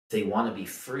they want to be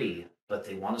free, but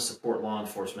they want to support law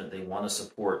enforcement, they want to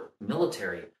support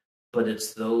military, but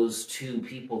it's those two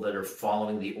people that are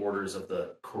following the orders of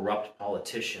the corrupt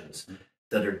politicians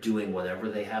that are doing whatever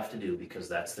they have to do because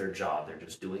that's their job. They're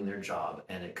just doing their job.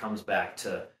 And it comes back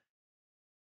to,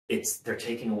 they're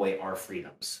taking away our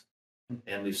freedoms.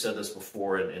 And we've said this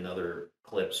before in other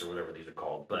clips or whatever these are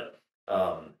called, but,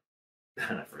 and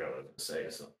I forgot what I was going to say,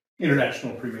 so.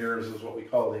 International premieres is what we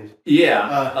call these.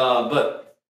 Yeah,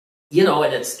 but, you know,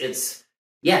 and it's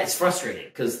frustrating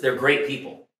because they're great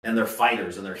people and they're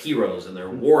fighters and they're heroes and they're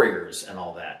warriors and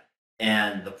all that.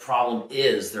 And the problem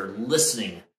is they're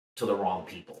listening to the wrong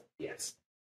people. Yes.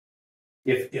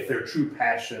 If their true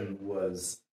passion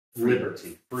was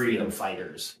liberty, freedom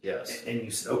fighters, yes. And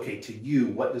you said, okay, to you,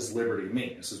 what does liberty mean?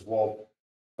 It says, well,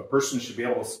 a person should be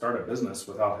able to start a business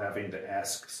without having to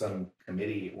ask some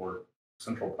committee or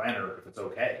central planner if it's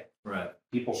okay. Right.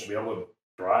 People should be able to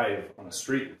drive on a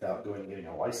street without going and getting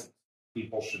a license.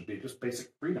 People should be just basic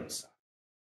freedom stuff.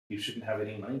 You shouldn't have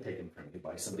any money taken from you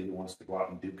by somebody who wants to go out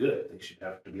and do good. They should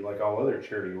have to be like all other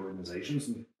charity organizations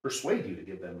and persuade you to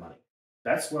give them money.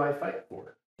 That's what I fight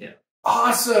for. Yeah.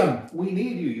 Awesome. We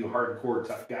need you, you hardcore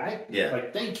tough guy. Yeah.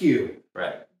 Like, thank you.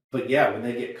 Right. But yeah, when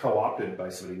they get co-opted by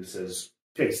somebody who says,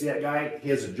 okay, see that guy? He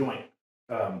has a joint.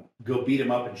 Go beat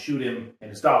him up and shoot him and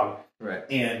his dog. Right.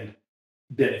 And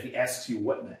then if he asks you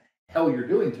what in the hell you're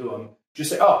doing to him, just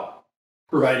say, oh,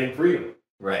 providing freedom.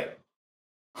 Right.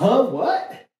 Huh?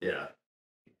 What? Yeah.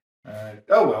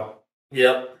 Oh, well.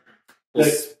 Yep.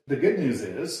 The good news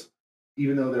is,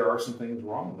 even though there are some things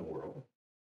wrong in the world,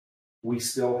 we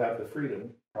still have the freedom,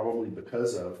 probably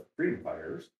because of freedom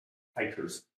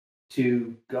fighters,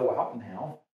 to go out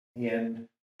now and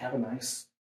have a nice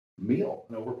meal,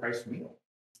 an overpriced meal.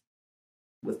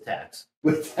 With tax.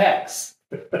 With tax.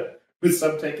 With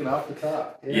some taken off the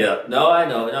top. Yeah. No, I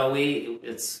know. No, we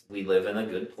live in a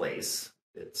good place.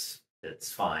 It's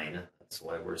fine. That's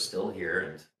why we're still here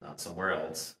and not somewhere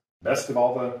else. Best of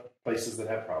all the places that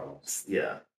have problems.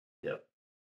 Yeah. Yep.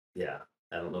 Yeah.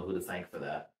 I don't know who to thank for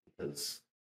that because,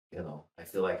 you know, I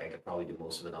feel like I could probably do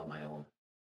most of it on my own.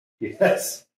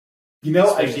 Yes. You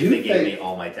know, I Especially do if they think, gave me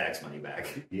all my tax money back.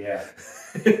 yeah.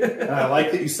 And I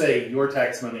like that you say your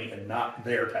tax money and not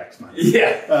their tax money.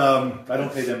 Yeah. I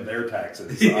don't pay them their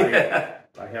taxes. Yeah.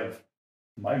 I have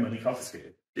my money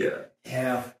confiscated. Yeah.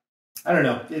 Yeah. I don't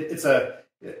know.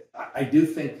 I do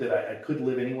think that I could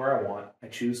live anywhere I want. I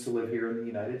choose to live here in the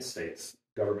United States,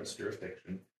 government's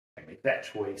jurisdiction. I make that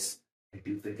choice. I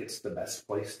do think it's the best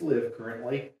place to live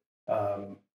currently.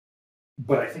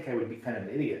 But I think I would be kind of an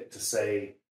idiot to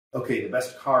say, okay, the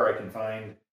best car I can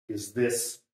find is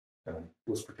this.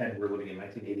 Let's pretend we're living in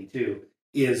 1982.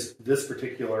 Is this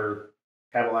particular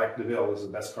Cadillac DeVille is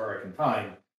the best car I can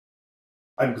find?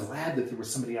 I'm glad that there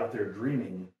was somebody out there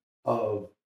dreaming of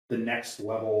the next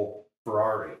level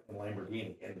Ferrari and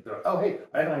Lamborghini. And oh, hey,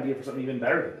 I have an idea for something even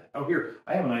better than that. Oh, here,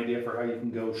 I have an idea for how you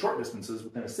can go short distances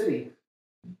within a city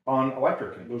on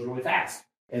electric, and it goes really fast.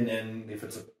 And then if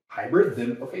it's a hybrid,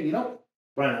 then, okay, you don't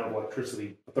run out of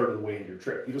electricity a third of the way into your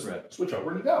trip. You just switch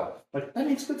over and you go. Like, that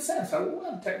makes good sense. I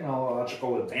love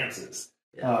technological advances.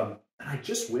 Yeah. And I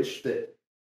just wish that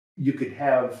you could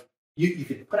have, you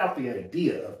could put out the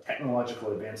idea of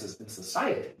technological advances in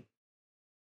society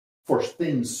for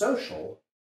things social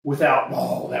without,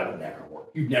 oh, that would never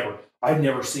work. I've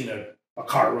never seen a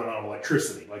car run on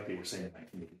electricity like they were saying in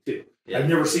 1982. Yeah. I've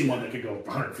never seen one that could go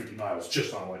 150 miles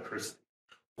just on electricity.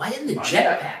 Why didn't the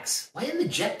jetpacks? Why didn't the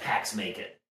jetpacks make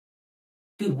it?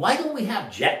 Dude, why don't we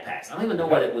have jetpacks? I don't even know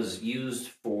what it was used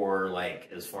for, like,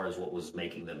 as far as what was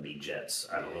making them be jets.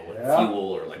 I don't know what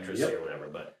fuel or electricity or whatever,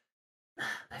 but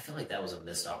I feel like that was a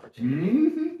missed opportunity.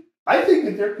 Mm-hmm. I think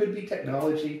that there could be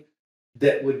technology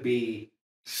that would be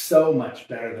so much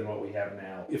better than what we have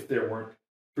now if there weren't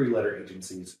three-letter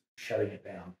agencies shutting it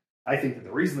down. I think that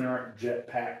the reason there aren't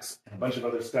jetpacks and a bunch of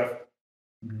other stuff,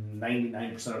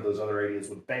 99% of those other ideas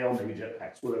would fail. Maybe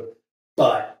jetpacks would have.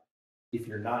 But if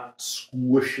you're not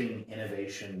squishing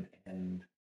innovation and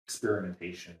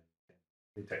experimentation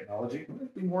and technology,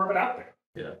 there'd be more of it out there.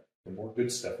 Yeah. The more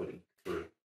good stuff would eat through.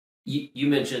 You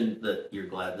mentioned that you're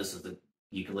glad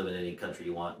you can live in any country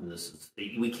you want, and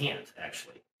we can't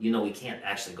actually. We can't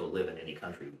actually go live in any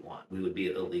country we want. We would be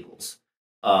illegals.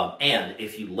 And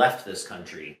if you left this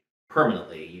country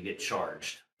permanently, you get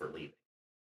charged for leaving.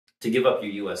 To give up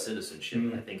your U.S.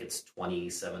 citizenship, I think it's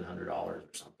 $2,700 or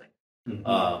something.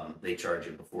 Mm-hmm. They charge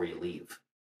you before you leave,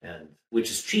 and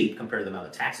which is cheap compared to the amount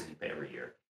of taxes you pay every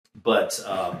year. But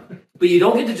you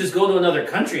don't get to just go to another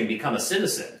country and become a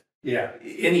citizen. Yeah.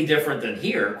 Any different than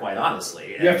here, quite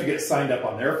honestly. You have to get signed up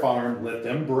on their farm, let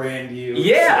them brand you.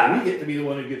 Yeah. So we get to be the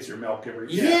one who gets your milk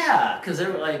every year. Yeah, because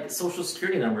they're like social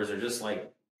security numbers are just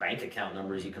like bank account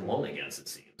numbers you can loan against, it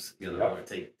seems. Or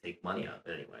take money out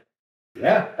anyway.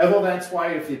 Yeah. Well, that's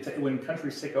why when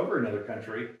countries take over another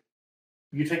country,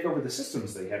 you take over the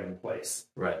systems they have in place.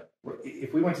 Right.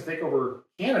 If we went to take over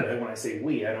Canada, when I say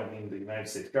we, I don't mean the United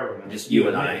States government. Just you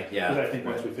and I, yeah. Because I think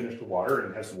once we finish the water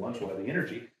and have some lunch, we'll have the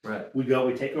energy. Right. We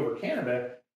take over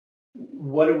Canada.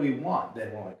 What do we want?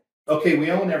 Then we're like, okay, we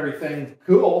own everything.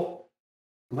 Cool.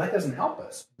 Well, that doesn't help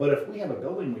us. But if we have a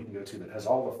building we can go to that has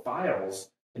all the files,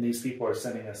 and these people are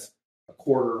sending us a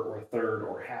quarter or a third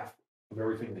or half of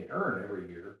everything they earn every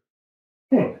year,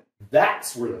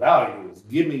 that's where the value is.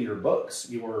 Give me your books,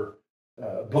 your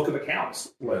book of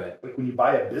accounts. Like when you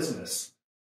buy a business,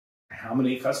 how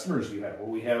many customers do you have? Well,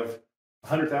 we have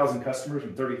 100,000 customers,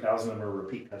 and 30,000 of them are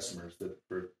repeat customers that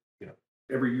for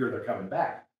every year they're coming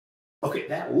back. Okay,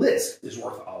 that list is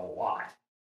worth a lot.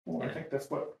 Well, I think that's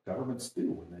what governments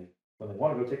do when they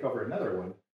want to go take over another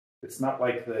one. It's not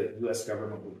like the U.S.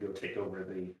 government would go take over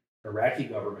the Iraqi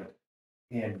government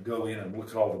and go in and look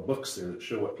at all the books there that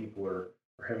show what people are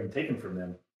having taken from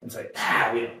them and say,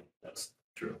 we don't. That's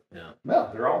true. Yeah.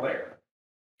 No, they're all there.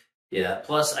 Yeah.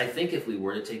 Plus, I think if we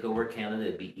were to take over Canada,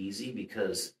 it'd be easy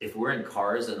because if we're in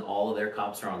cars and all of their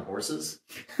cops are on horses,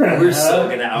 we're so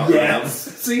going to outrun them.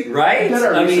 See, right?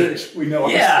 I mean, we know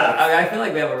our stuff. I feel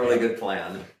like we have a really good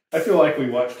plan. I feel like we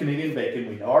watch Canadian Bacon.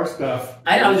 We know our stuff.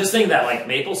 I was just thinking that, like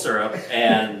maple syrup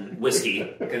and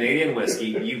whiskey, Canadian whiskey.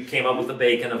 You came up with the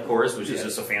bacon, of course, which is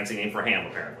just a fancy name for ham,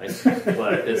 apparently.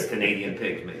 But it's Canadian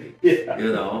pig, maybe.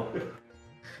 Yeah.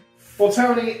 Well,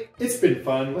 Tony, it's been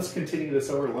fun. Let's continue this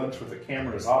over lunch with the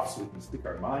cameras off so we can speak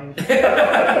our mind.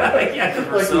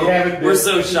 We're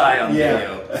so shy on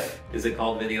video. Is it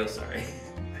called video? Sorry.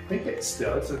 I think it's a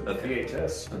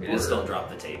VHS. Okay, just don't drop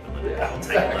the tape and let it all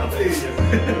tangle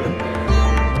up.